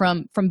detoxing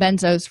from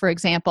benzos, for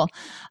example,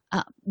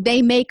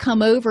 they may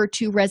come over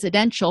to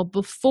residential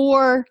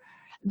before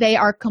they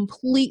are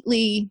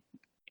completely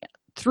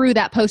through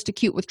that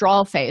post-acute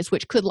withdrawal phase,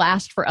 which could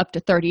last for up to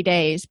 30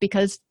 days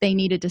because they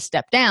needed to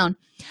step down.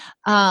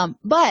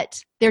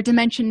 But their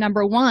dimension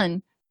number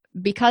one,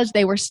 because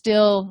they were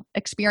still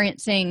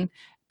experiencing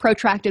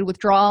protracted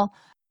withdrawal,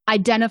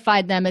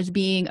 identified them as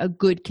being a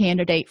good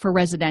candidate for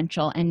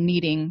residential and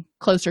needing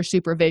closer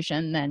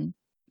supervision than,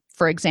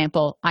 for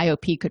example,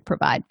 IOP could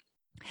provide.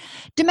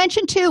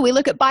 Dimension 2, we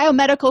look at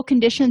biomedical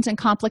conditions and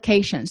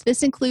complications.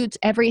 This includes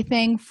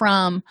everything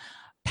from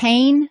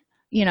pain,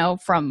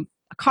 from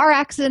a car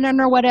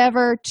accident or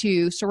whatever,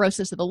 to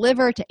cirrhosis of the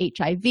liver, to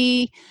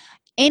HIV,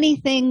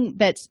 anything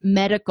that's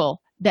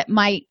medical that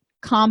might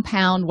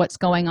compound what's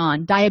going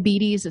on.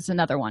 Diabetes is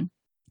another one.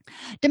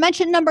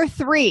 Dimension number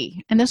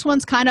 3, and this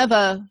one's kind of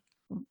a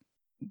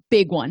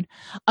big one: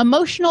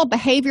 emotional,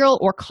 behavioral,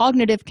 or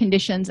cognitive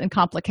conditions and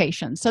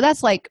complications. So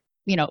that's like,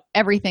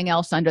 everything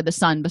else under the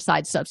sun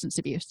besides substance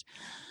abuse.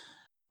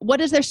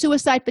 What is their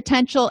suicide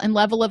potential and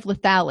level of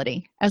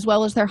lethality, as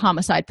well as their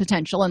homicide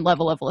potential and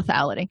level of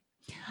lethality?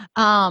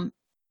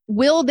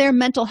 Will their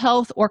mental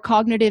health or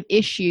cognitive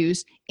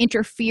issues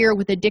interfere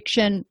with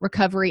addiction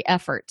recovery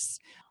efforts?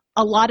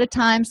 A lot of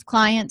times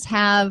clients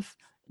have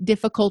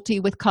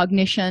difficulty with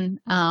cognition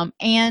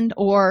and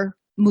or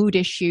mood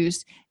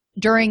issues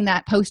during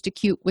that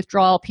post-acute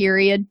withdrawal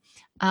period.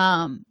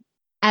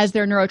 As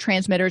their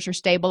neurotransmitters are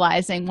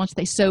stabilizing, once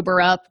they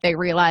sober up, they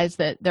realize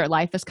that their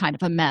life is kind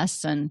of a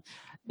mess and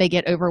they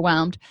get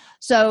overwhelmed.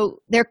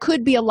 So there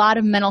could be a lot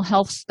of mental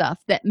health stuff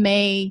that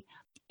may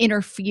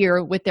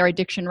interfere with their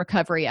addiction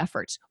recovery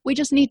efforts. We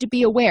just need to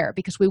be aware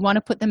because we want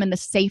to put them in the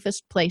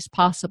safest place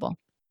possible.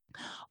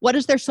 What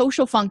is their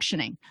social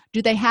functioning?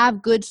 Do they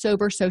have good,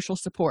 sober social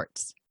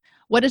supports?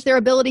 What is their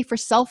ability for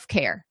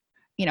self-care?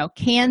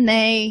 Can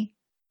they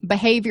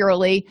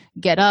behaviorally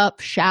get up,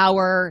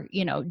 shower,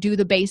 do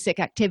the basic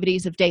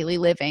activities of daily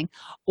living?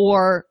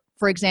 Or,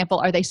 for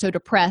example, are they so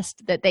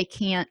depressed that they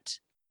can't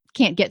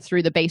get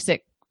through the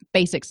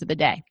basics of the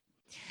day?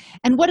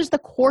 And what is the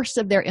course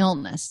of their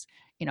illness?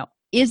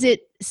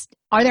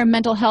 Are their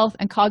mental health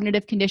and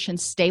cognitive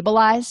conditions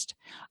stabilized?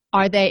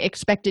 Are they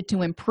expected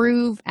to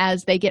improve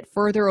as they get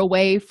further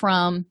away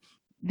from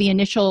the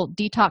initial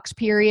detox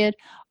period?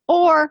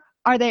 Or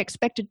are they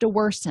expected to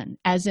worsen,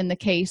 as in the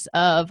case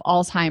of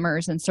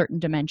Alzheimer's and certain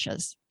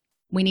dementias?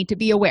 We need to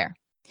be aware.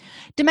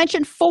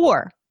 Dimension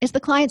 4 is the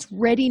client's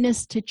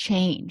readiness to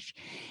change.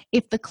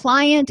 If the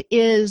client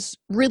is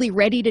really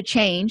ready to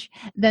change,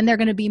 then they're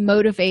going to be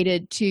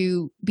motivated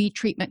to be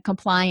treatment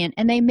compliant,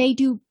 and they may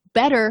do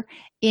better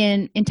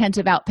in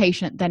intensive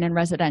outpatient than in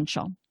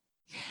residential.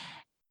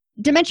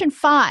 Dimension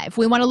 5,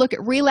 we want to look at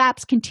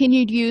relapse,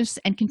 continued use,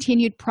 and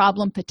continued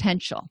problem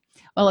potential.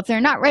 Well, if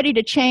they're not ready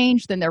to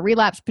change, then their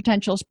relapse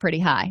potential is pretty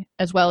high,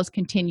 as well as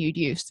continued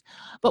use.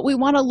 But we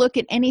want to look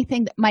at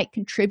anything that might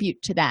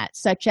contribute to that,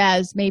 such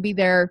as maybe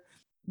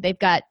they've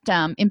got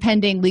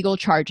impending legal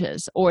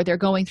charges, or they're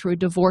going through a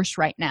divorce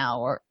right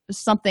now, or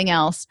something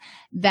else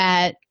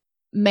that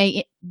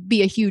may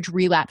be a huge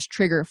relapse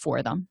trigger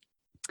for them.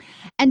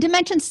 And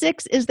dimension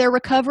 6 is their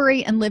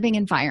recovery and living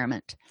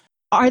environment.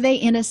 Are they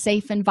in a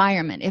safe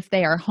environment? If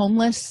they are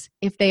homeless,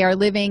 if they are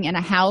living in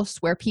a house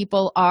where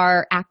people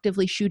are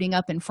actively shooting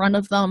up in front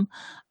of them,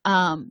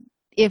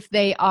 if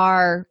they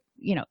are,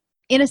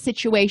 in a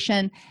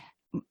situation,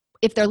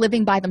 if they're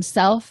living by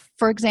themselves,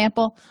 for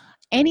example,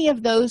 any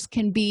of those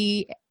can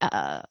be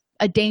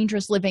a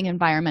dangerous living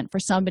environment for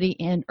somebody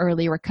in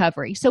early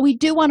recovery. So we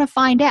do want to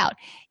find out,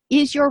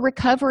 is your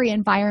recovery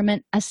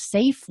environment a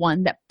safe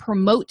one that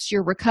promotes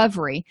your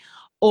recovery,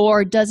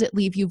 or does it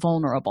leave you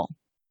vulnerable?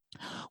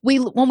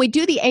 When we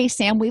do the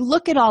ASAM, we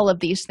look at all of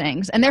these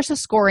things, and there's a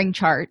scoring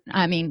chart.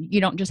 I mean, you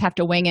don't just have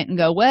to wing it and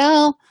go,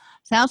 well,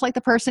 sounds like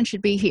the person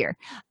should be here.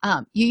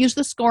 You use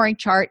the scoring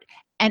chart,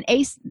 and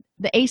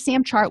the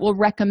ASAM chart will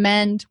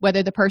recommend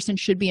whether the person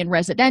should be in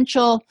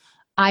residential,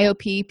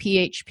 IOP,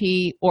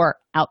 PHP, or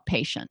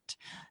outpatient.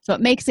 So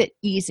it makes it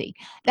easy.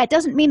 That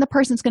doesn't mean the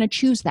person's going to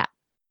choose that.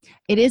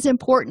 It is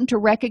important to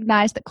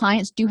recognize that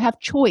clients do have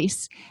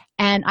choice.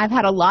 And I've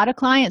had a lot of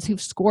clients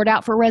who've scored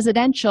out for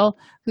residential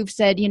who've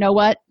said, you know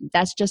what,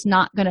 that's just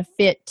not going to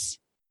fit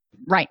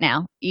right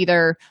now.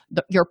 Either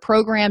your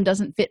program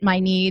doesn't fit my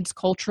needs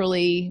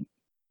culturally,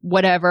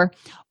 whatever,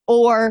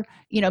 or,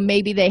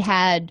 maybe they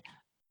had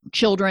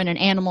children and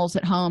animals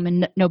at home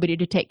and nobody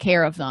to take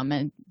care of them,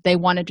 and they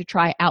wanted to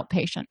try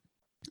outpatient.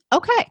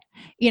 Okay.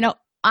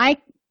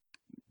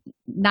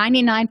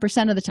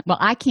 99% of the time, well,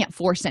 I can't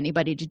force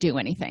anybody to do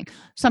anything.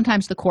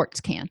 Sometimes the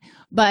courts can,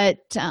 but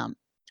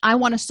I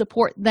want to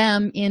support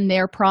them in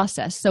their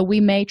process. So we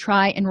may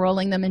try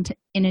enrolling them in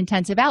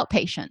intensive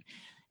outpatient.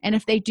 And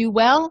if they do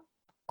well,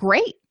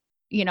 great.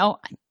 No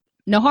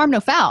harm, no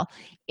foul.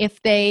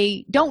 If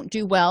they don't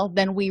do well,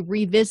 then we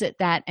revisit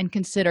that and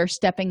consider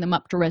stepping them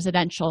up to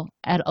residential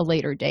at a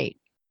later date.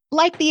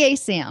 Like the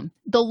ASAM,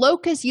 the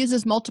locus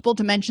uses multiple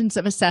dimensions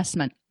of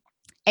assessment.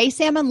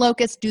 ASAM and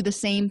locus do the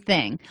same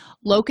thing.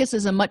 Locus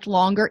is a much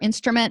longer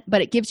instrument,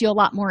 but it gives you a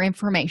lot more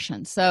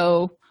information.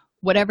 So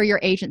whatever your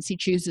agency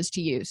chooses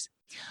to use.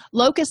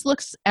 Locus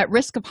looks at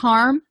risk of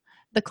harm,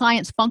 the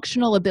client's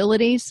functional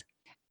abilities,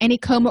 any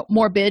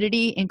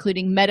comorbidity,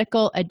 including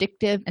medical,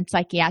 addictive, and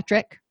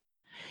psychiatric,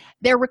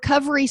 their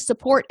recovery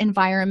support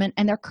environment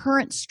and their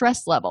current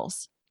stress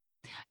levels,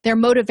 their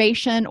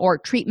motivation or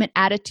treatment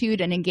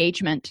attitude and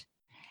engagement,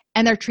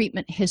 and their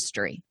treatment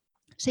history.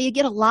 So you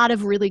get a lot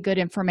of really good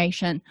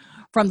information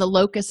from the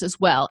locus as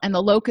well. And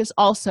the locus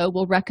also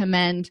will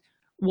recommend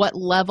what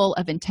level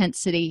of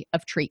intensity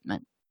of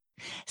treatment.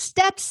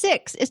 Step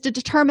 6 is to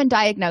determine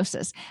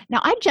diagnosis.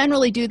 Now, I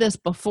generally do this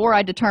before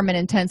I determine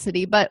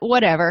intensity, but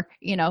whatever,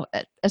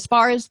 as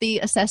far as the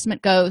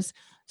assessment goes,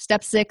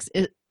 step 6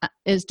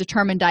 is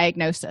determine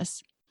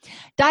diagnosis.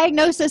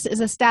 Diagnosis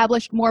is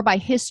established more by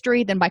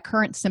history than by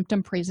current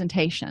symptom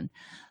presentation.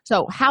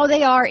 So how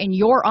they are in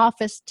your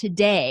office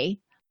today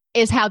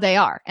is how they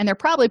are, and they're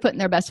probably putting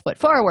their best foot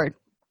forward.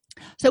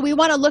 So we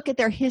want to look at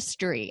their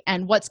history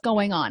and what's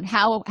going on.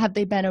 How have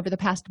they been over the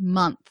past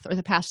month or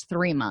the past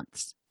 3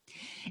 months?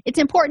 It's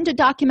important to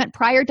document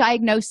prior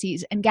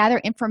diagnoses and gather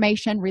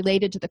information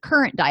related to the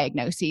current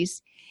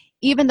diagnoses,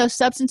 even though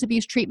substance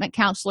abuse treatment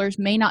counselors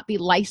may not be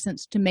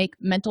licensed to make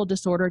mental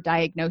disorder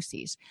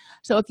diagnoses.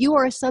 So if you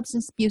are a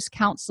substance abuse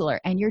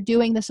counselor and you're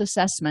doing this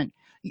assessment,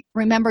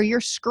 remember you're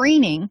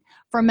screening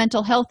for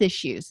mental health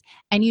issues,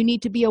 and you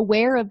need to be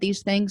aware of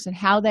these things and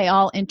how they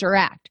all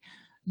interact.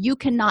 You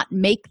cannot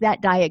make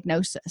that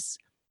diagnosis.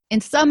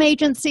 In some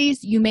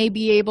agencies, you may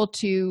be able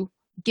to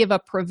give a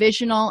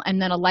provisional,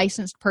 and then a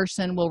licensed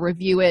person will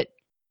review it,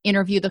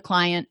 interview the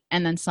client,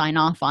 and then sign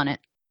off on it.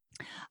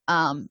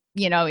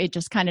 It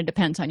just kind of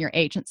depends on your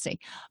agency.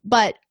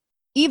 But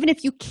even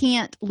if you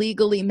can't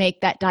legally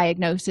make that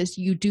diagnosis,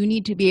 you do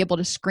need to be able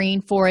to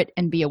screen for it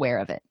and be aware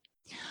of it.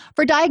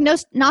 For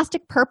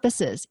diagnostic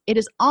purposes, it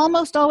is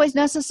almost always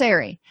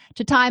necessary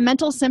to tie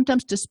mental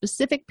symptoms to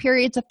specific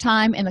periods of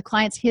time in the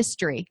client's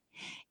history,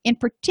 in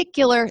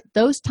particular,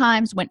 those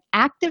times when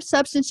active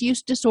substance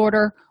use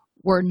disorder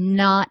were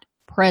not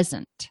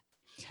present.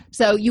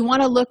 So you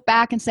want to look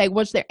back and say,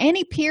 was there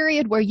any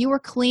period where you were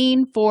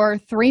clean for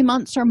 3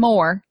 months or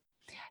more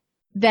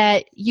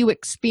that you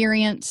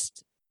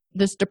experienced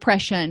this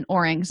depression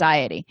or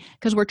anxiety?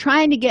 Because we're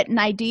trying to get an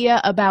idea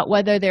about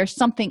whether there's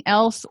something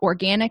else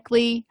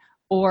organically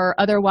or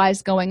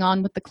otherwise going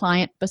on with the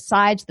client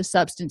besides the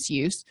substance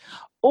use,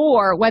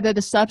 or whether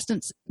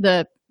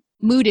the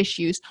mood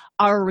issues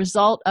are a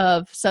result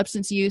of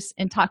substance use,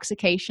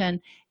 intoxication,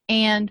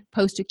 and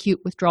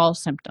post-acute withdrawal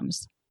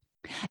symptoms.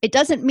 It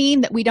doesn't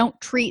mean that we don't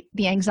treat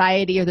the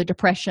anxiety or the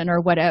depression or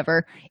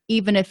whatever,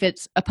 even if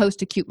it's a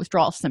post-acute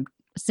withdrawal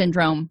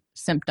syndrome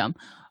symptom.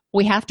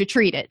 We have to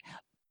treat it.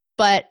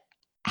 But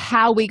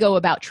how we go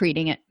about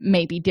treating it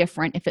may be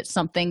different if it's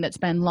something that's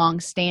been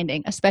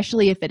long-standing,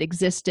 especially if it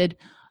existed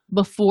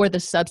before the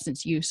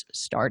substance use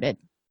started.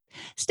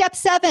 Step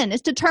 7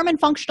 is determine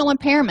functional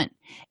impairment.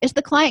 Is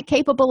the client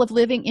capable of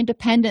living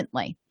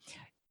independently?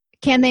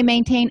 Can they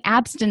maintain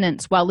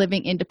abstinence while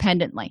living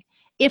independently?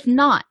 If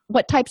not,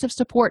 what types of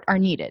support are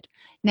needed?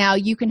 Now,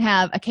 you can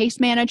have a case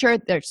manager.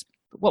 There's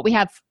what we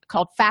have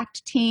called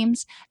FACT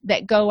teams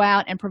that go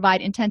out and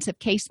provide intensive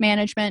case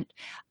management.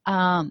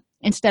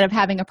 Instead of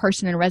having a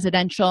person in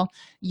residential,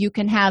 you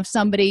can have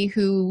somebody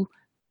who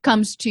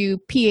comes to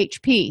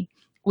PHP,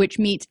 which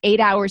meets 8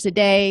 hours a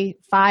day,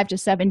 5 to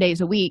 7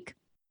 days a week.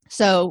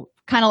 So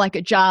kind of like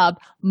a job,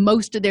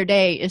 most of their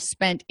day is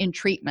spent in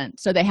treatment.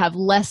 So they have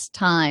less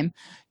time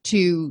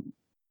to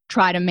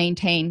try to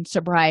maintain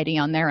sobriety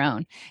on their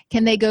own.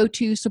 Can they go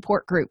to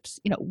support groups?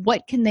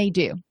 What can they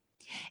do?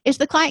 Is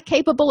the client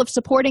capable of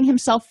supporting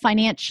himself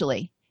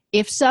financially?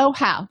 If so,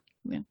 how?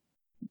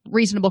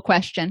 Reasonable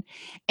question.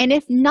 And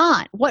if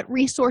not, what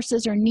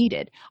resources are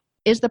needed?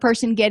 Is the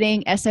person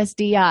getting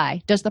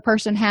SSDI? Does the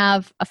person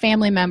have a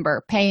family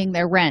member paying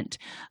their rent?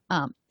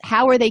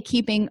 How are they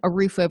keeping a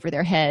roof over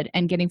their head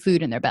and getting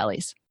food in their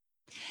bellies?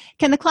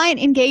 Can the client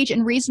engage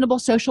in reasonable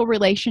social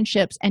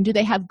relationships, and do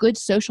they have good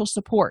social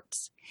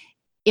supports?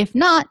 If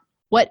not,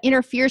 what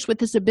interferes with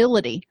this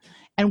ability,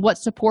 and what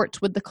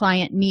supports would the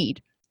client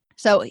need?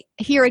 So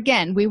here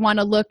again, we want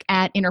to look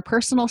at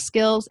interpersonal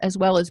skills as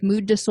well as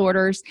mood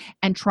disorders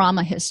and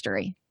trauma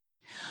history.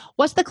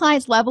 What's the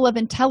client's level of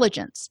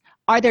intelligence?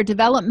 Are there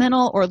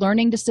developmental or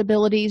learning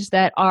disabilities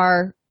that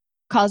are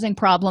causing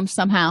problems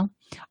somehow?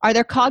 Are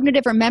there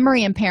cognitive or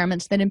memory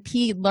impairments that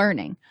impede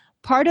learning?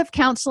 Part of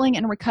counseling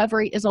and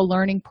recovery is a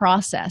learning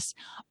process,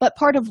 but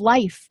part of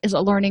life is a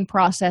learning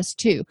process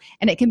too.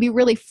 And it can be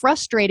really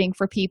frustrating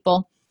for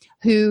people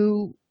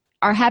who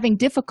are having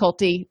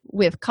difficulty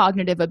with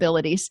cognitive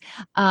abilities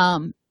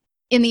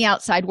in the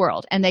outside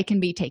world, and they can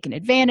be taken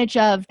advantage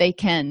of. They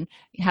can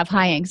have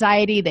high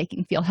anxiety. They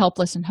can feel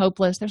helpless and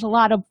hopeless. There's a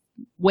lot of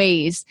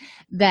ways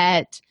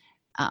that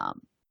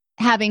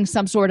having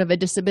some sort of a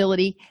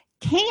disability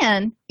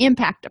can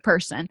impact a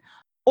person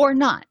or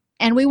not.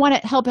 And we want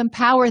to help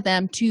empower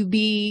them to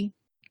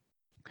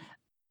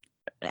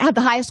have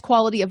the highest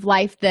quality of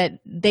life that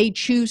they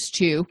choose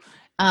to,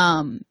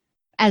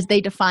 as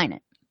they define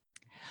it.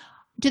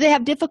 Do they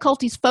have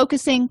difficulties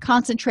focusing,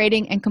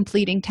 concentrating, and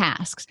completing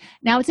tasks?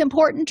 Now, it's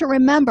important to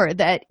remember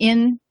that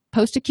in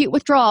post-acute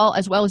withdrawal,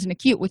 as well as in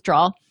acute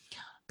withdrawal,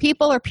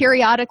 people are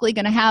periodically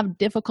going to have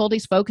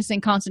difficulties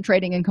focusing,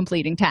 concentrating, and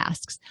completing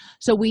tasks.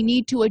 So we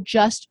need to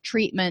adjust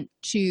treatment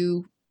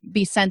to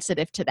be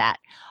sensitive to that.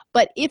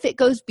 But if it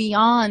goes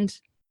beyond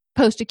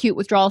post-acute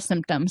withdrawal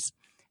symptoms,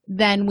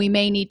 then we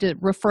may need to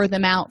refer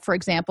them out, for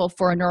example,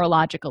 for a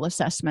neurological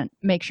assessment.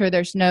 Make sure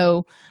there's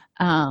no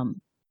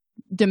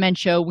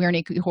dementia,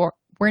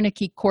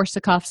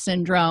 Wernicke-Korsakoff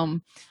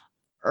syndrome,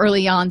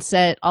 early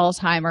onset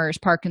Alzheimer's,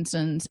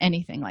 Parkinson's,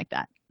 anything like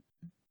that.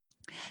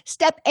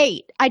 Step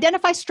 8,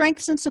 identify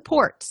strengths and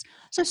supports.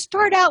 So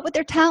start out with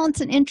their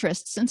talents and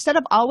interests. Instead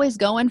of always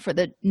going for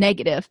the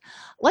negative,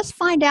 let's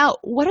find out,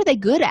 what are they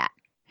good at?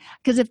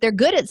 Because if they're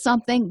good at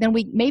something, then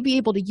we may be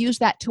able to use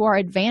that to our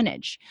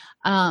advantage.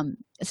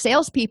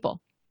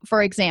 Salespeople,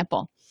 for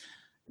example,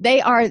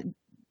 they are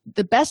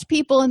the best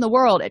people in the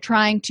world at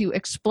trying to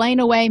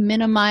explain away,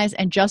 minimize,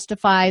 and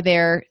justify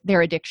their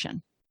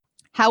addiction.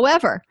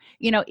 However,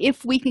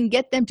 if we can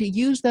get them to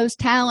use those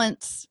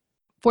talents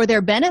for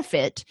their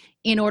benefit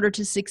in order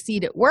to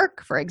succeed at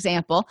work, for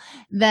example,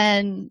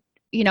 then,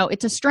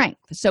 it's a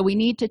strength. So we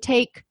need to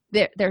take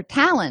their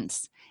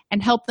talents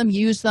and help them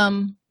use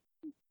them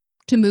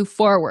to move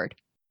forward.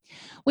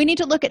 We need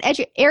to look at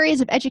areas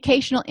of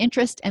educational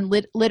interest and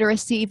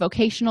literacy,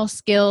 vocational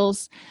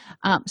skills,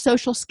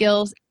 social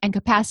skills, and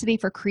capacity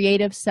for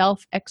creative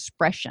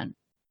self-expression.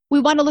 We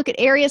want to look at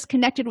areas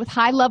connected with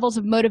high levels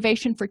of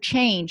motivation for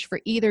change for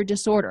either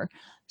disorder.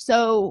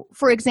 So,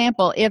 for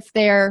example, if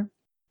they're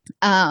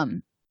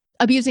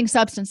abusing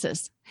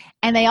substances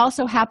and they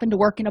also happen to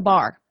work in a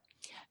bar,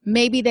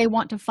 maybe they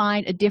want to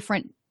find a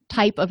different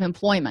type of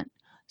employment.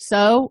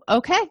 So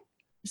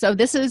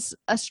this is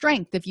a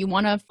strength. If you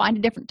want to find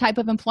a different type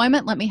of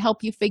employment, let me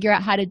help you figure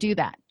out how to do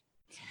that.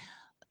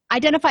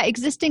 Identify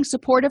existing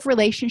supportive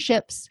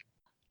relationships,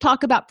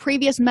 talk about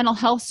previous mental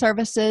health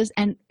services,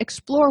 and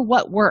explore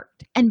what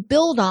worked and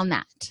build on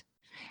that.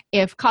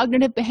 If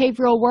cognitive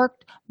behavioral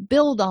worked,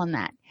 build on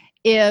that.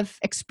 If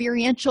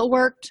experiential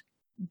worked,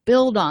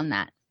 build on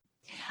that.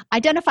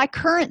 Identify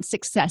current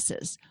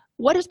successes.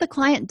 What has the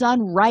client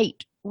done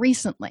right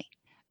recently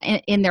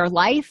in their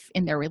life,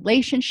 in their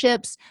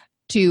relationships,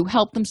 to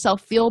help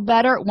themselves feel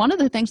better? One of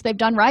the things they've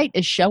done right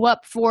is show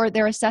up for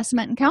their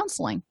assessment and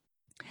counseling.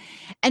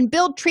 And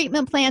build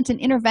treatment plans and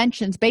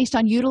interventions based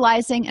on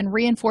utilizing and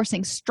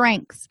reinforcing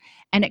strengths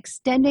and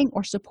extending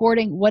or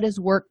supporting what has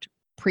worked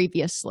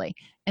previously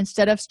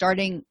instead of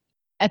starting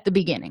at the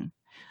beginning.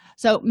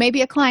 So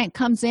maybe a client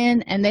comes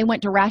in and they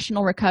went to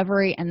rational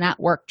recovery and that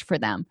worked for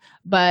them.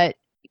 But,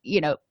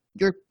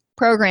 your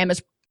program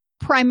is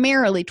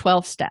primarily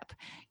 12-step.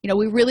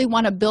 We really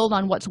want to build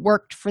on what's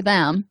worked for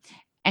them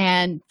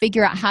and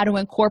figure out how to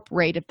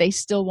incorporate, if they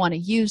still want to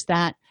use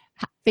that,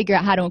 figure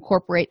out how to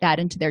incorporate that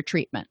into their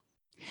treatment.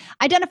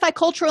 Identify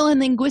cultural and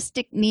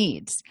linguistic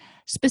needs.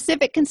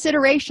 Specific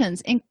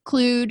considerations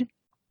include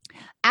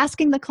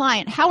asking the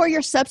client, how are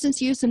your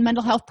substance use and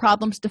mental health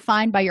problems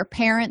defined by your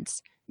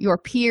parents, your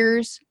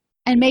peers,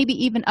 and maybe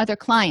even other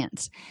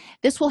clients?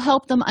 This will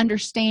help them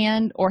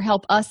understand, or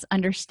help us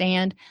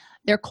understand,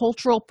 their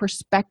cultural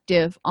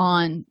perspective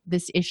on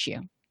this issue.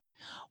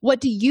 What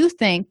do you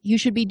think you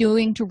should be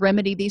doing to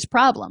remedy these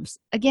problems?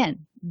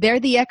 Again, they're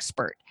the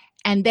expert,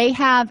 and they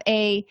have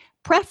a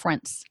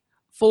preference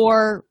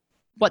for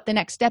what the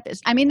next step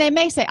is. They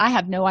may say, I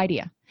have no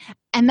idea,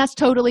 and that's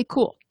totally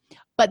cool.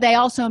 But they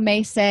also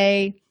may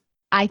say,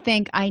 I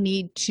think I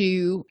need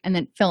to, and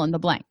then fill in the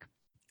blank.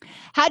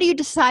 How do you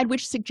decide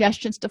which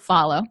suggestions to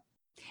follow?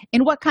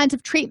 In what kinds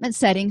of treatment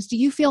settings do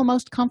you feel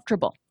most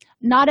comfortable?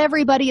 Not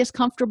everybody is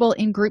comfortable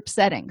in group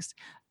settings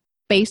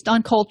based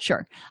on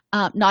culture.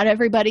 Not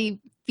everybody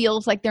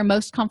feels like they're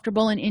most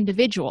comfortable in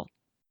individual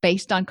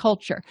based on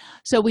culture.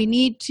 So we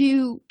need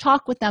to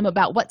talk with them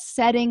about what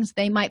settings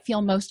they might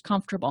feel most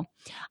comfortable.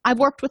 I've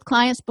worked with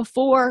clients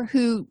before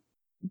who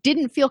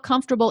didn't feel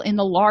comfortable in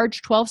the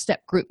large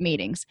 12-step group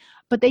meetings,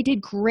 but they did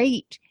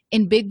great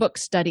in big book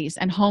studies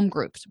and home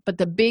groups. But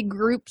the big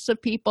groups of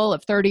people,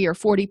 of 30 or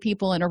 40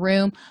 people in a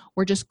room,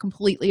 were just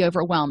completely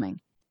overwhelming.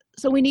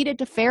 So we needed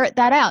to ferret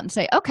that out and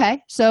say,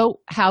 okay, so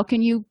how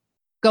can you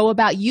go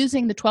about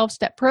using the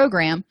 12-step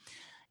program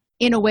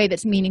in a way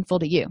that's meaningful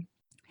to you?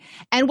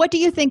 And what do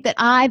you think that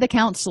I, the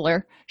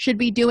counselor, should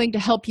be doing to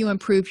help you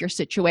improve your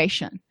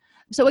situation?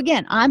 So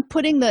again, I'm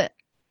putting the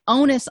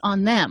onus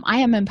on them. I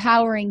am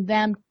empowering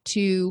them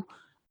to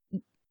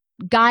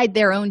guide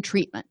their own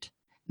treatment.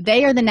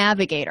 They are the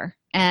navigator,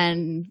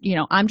 and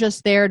I'm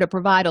just there to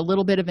provide a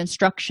little bit of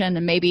instruction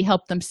and maybe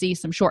help them see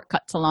some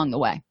shortcuts along the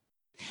way.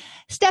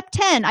 Step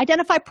 10,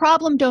 identify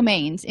problem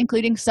domains,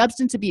 including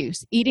substance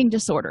abuse, eating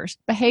disorders,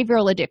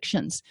 behavioral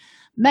addictions,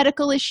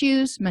 medical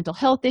issues, mental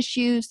health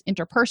issues,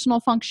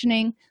 interpersonal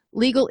functioning,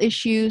 legal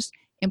issues,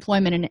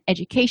 employment and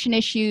education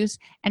issues,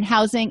 and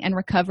housing and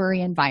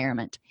recovery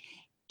environment.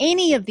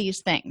 Any of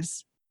these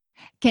things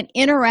can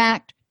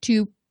interact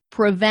to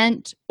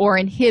prevent or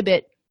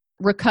inhibit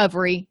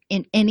recovery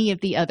in any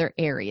of the other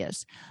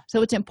areas.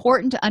 So it's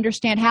important to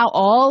understand how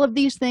all of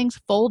these things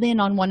fold in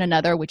on one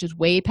another, which is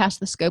way past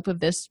the scope of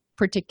this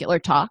particular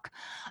talk.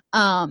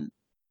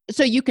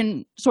 So you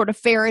can sort of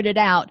ferret it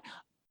out,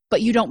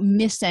 but you don't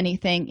miss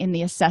anything in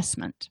the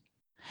assessment.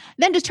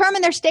 Then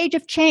determine their stage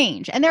of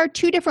change. And there are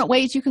two different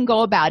ways you can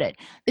go about it.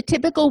 The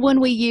typical one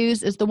we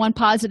use is the one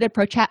posited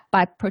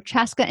by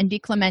Prochaska and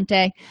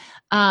DiClemente.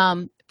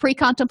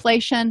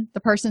 Pre-contemplation,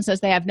 the person says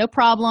they have no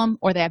problem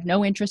or they have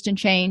no interest in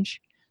change.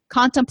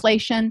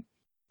 Contemplation,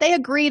 they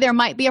agree there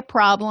might be a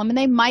problem and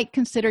they might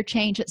consider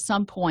change at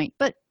some point,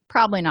 but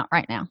probably not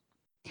right now.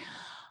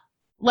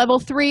 Level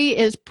 3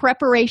 is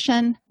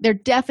preparation. They're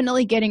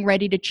definitely getting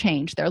ready to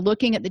change. They're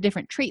looking at the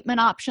different treatment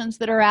options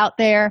that are out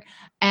there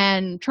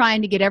and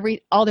trying to get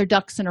all their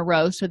ducks in a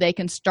row so they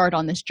can start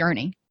on this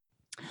journey.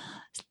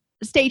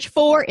 Stage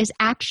 4 is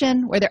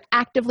action, where they're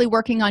actively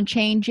working on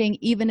changing,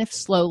 even if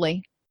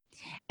slowly.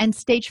 And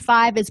stage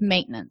 5 is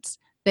maintenance.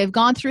 They've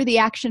gone through the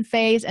action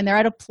phase and they're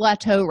at a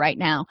plateau right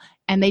now,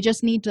 and they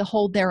just need to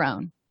hold their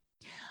own.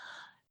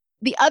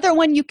 The other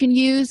one you can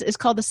use is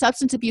called the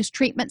Substance Abuse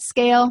Treatment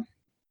Scale.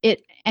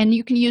 And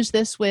you can use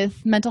this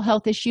with mental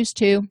health issues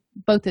too,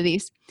 both of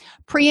these.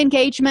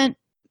 Pre-engagement,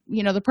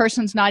 the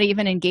person's not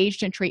even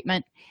engaged in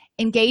treatment.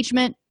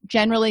 Engagement,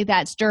 generally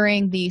that's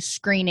during the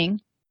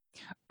screening.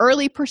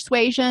 Early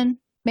persuasion,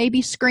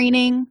 maybe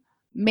screening,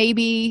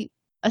 maybe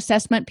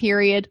assessment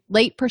period.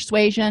 Late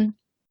persuasion,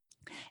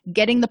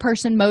 getting the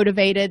person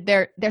motivated.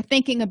 They're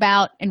thinking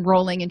about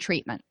enrolling in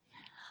treatment.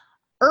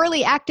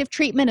 Early active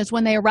treatment is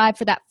when they arrive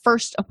for that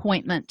first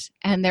appointment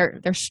and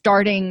they're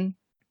starting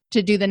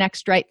to do the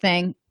next right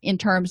thing in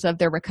terms of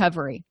their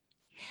recovery.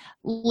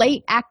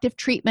 Late active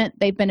treatment,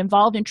 they've been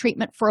involved in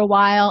treatment for a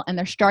while and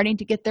they're starting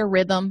to get their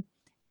rhythm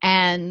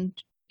and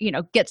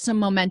get some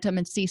momentum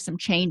and see some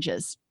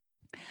changes.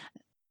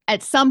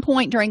 At some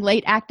point during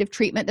late active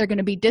treatment, they're going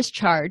to be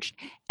discharged,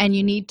 and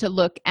you need to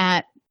look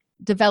at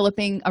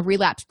developing a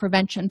relapse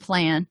prevention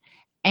plan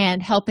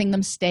and helping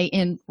them stay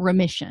in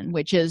remission,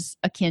 which is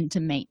akin to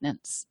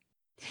maintenance.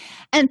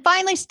 And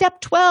finally, step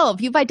 12,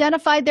 you've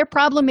identified their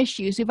problem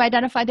issues. You've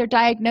identified their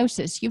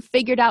diagnosis. You've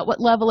figured out what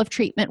level of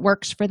treatment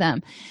works for them.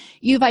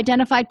 You've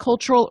identified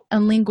cultural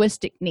and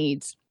linguistic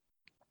needs.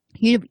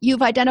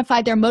 You've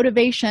identified their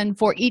motivation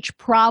for each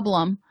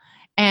problem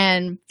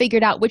and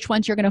figured out which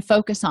ones you're going to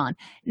focus on.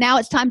 Now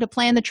it's time to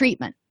plan the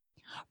treatment.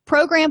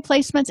 Program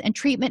placements and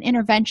treatment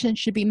interventions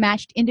should be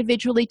matched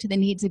individually to the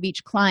needs of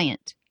each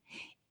client.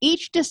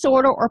 Each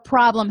disorder or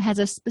problem has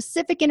a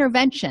specific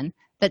intervention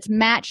that's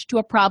matched to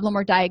a problem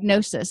or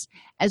diagnosis,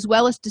 as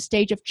well as to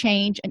stage of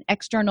change and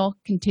external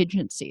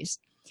contingencies.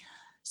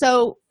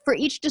 So for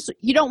each,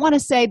 you don't want to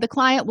say the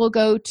client will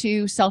go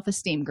to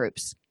self-esteem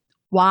groups.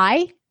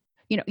 Why?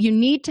 You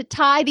need to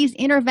tie these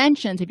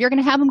interventions. If you're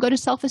going to have them go to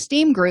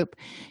self-esteem group,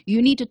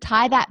 you need to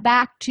tie that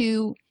back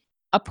to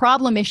a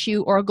problem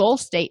issue or a goal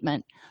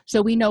statement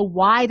so we know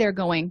why they're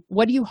going.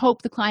 What do you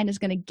hope the client is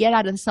going to get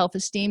out of the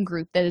self-esteem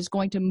group that is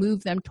going to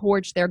move them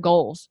towards their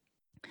goals?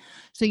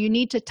 So you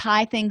need to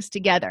tie things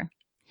together.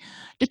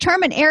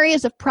 Determine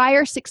areas of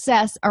prior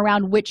success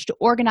around which to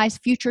organize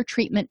future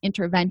treatment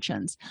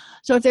interventions.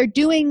 So if they're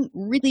doing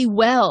really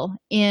well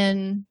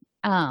in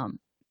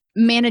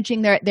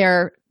managing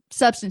their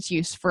substance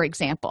use, for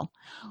example,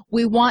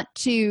 we want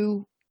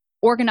to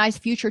organize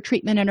future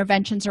treatment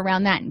interventions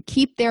around that and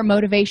keep their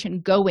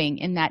motivation going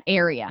in that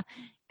area.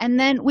 And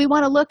then we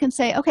want to look and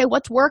say, okay,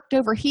 what's worked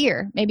over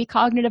here? Maybe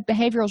cognitive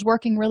behavioral is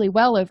working really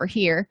well over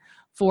here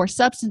for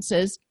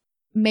substances.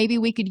 Maybe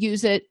we could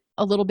use it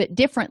a little bit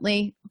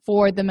differently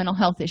for the mental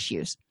health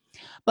issues.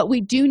 But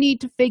we do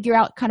need to figure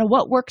out kind of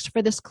what works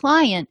for this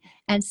client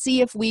and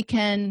see if we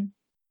can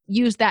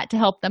use that to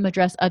help them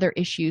address other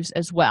issues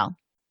as well.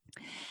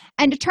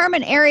 And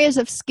determine areas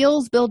of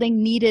skills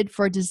building needed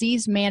for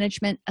disease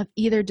management of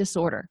either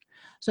disorder.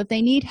 So if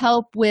they need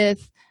help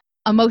with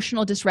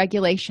emotional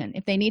dysregulation,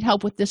 if they need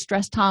help with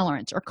distress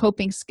tolerance or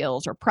coping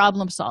skills or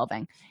problem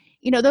solving,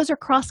 those are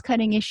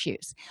cross-cutting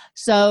issues.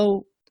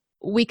 So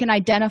we can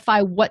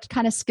identify what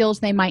kind of skills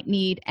they might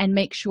need and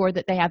make sure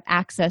that they have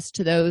access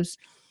to those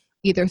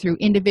either through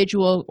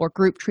individual or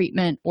group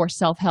treatment or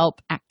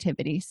self-help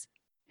activities.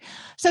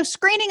 So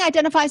screening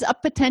identifies a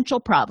potential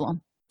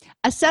problem.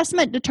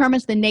 Assessment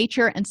determines the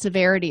nature and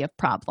severity of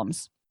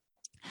problems.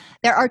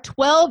 There are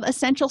 12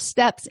 essential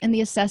steps in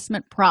the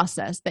assessment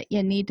process that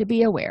you need to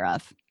be aware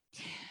of.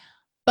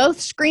 Both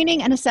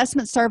screening and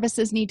assessment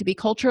services need to be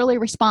culturally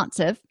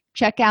responsive.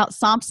 Check out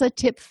SAMHSA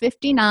Tip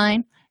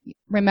 59.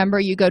 Remember,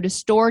 you go to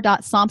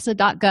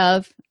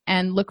store.samhsa.gov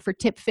and look for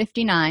Tip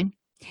 59.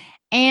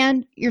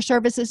 and your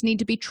services need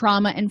to be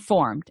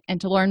trauma-informed. And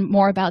to learn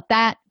more about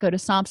that, go to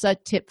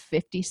SAMHSA Tip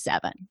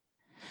 57.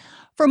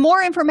 For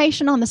more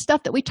information on the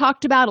stuff that we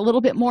talked about a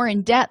little bit more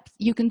in depth,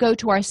 you can go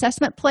to our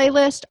assessment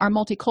playlist, our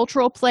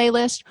multicultural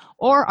playlist,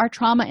 or our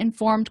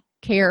trauma-informed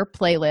care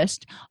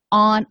playlist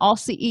on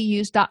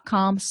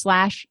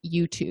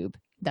allceus.com/YouTube.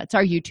 That's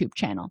our YouTube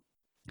channel.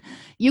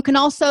 You can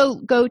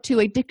also go to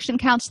Addiction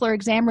Counselor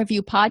Exam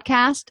Review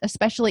podcast,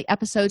 especially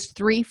episodes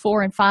 3,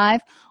 4, and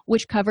 5,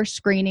 which cover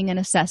screening and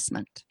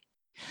assessment.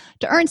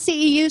 To earn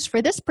CEUs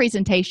for this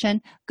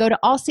presentation, go to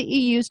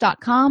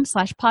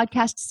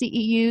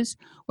allceus.com/podcastceus,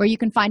 where you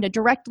can find a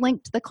direct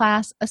link to the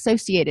class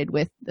associated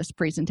with this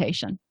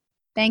presentation.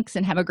 Thanks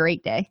and have a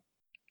great day.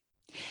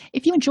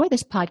 If you enjoy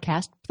this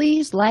podcast,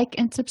 please like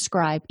and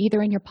subscribe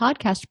either in your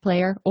podcast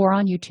player or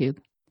on YouTube.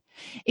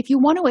 If you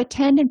want to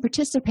attend and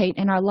participate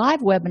in our live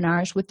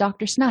webinars with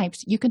Dr.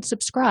 Snipes, you can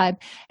subscribe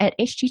at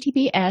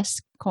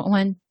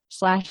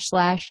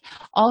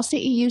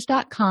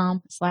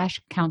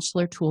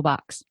https://allceus.com/counselor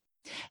toolbox.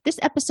 This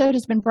episode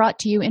has been brought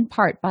to you in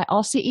part by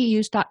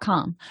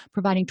allceus.com,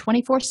 providing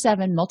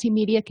 24/7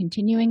 multimedia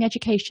continuing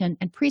education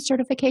and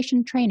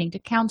pre-certification training to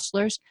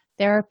counselors,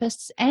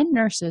 therapists, and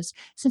nurses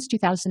since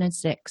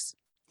 2006.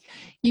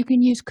 You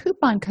can use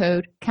coupon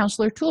code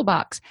Counselor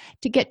Toolbox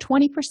to get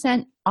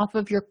 20% off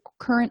of your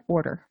current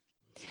order.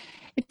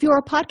 If you're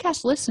a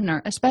podcast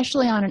listener,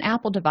 especially on an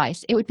Apple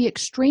device, it would be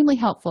extremely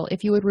helpful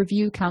if you would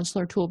review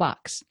Counselor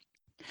Toolbox.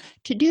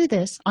 To do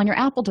this on your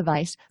Apple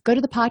device, go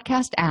to the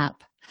podcast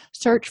app,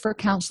 search for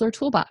Counselor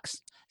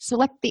Toolbox,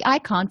 select the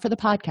icon for the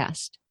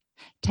podcast,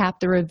 tap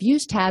the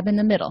Reviews tab in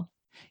the middle.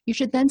 You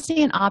should then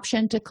see an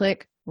option to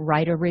click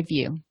Write a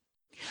Review.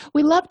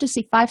 We love to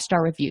see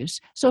 5-star reviews,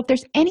 so if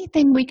there's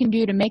anything we can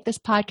do to make this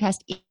podcast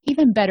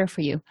even better for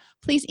you,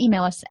 please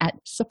email us at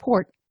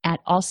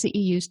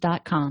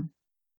support@allceus.com.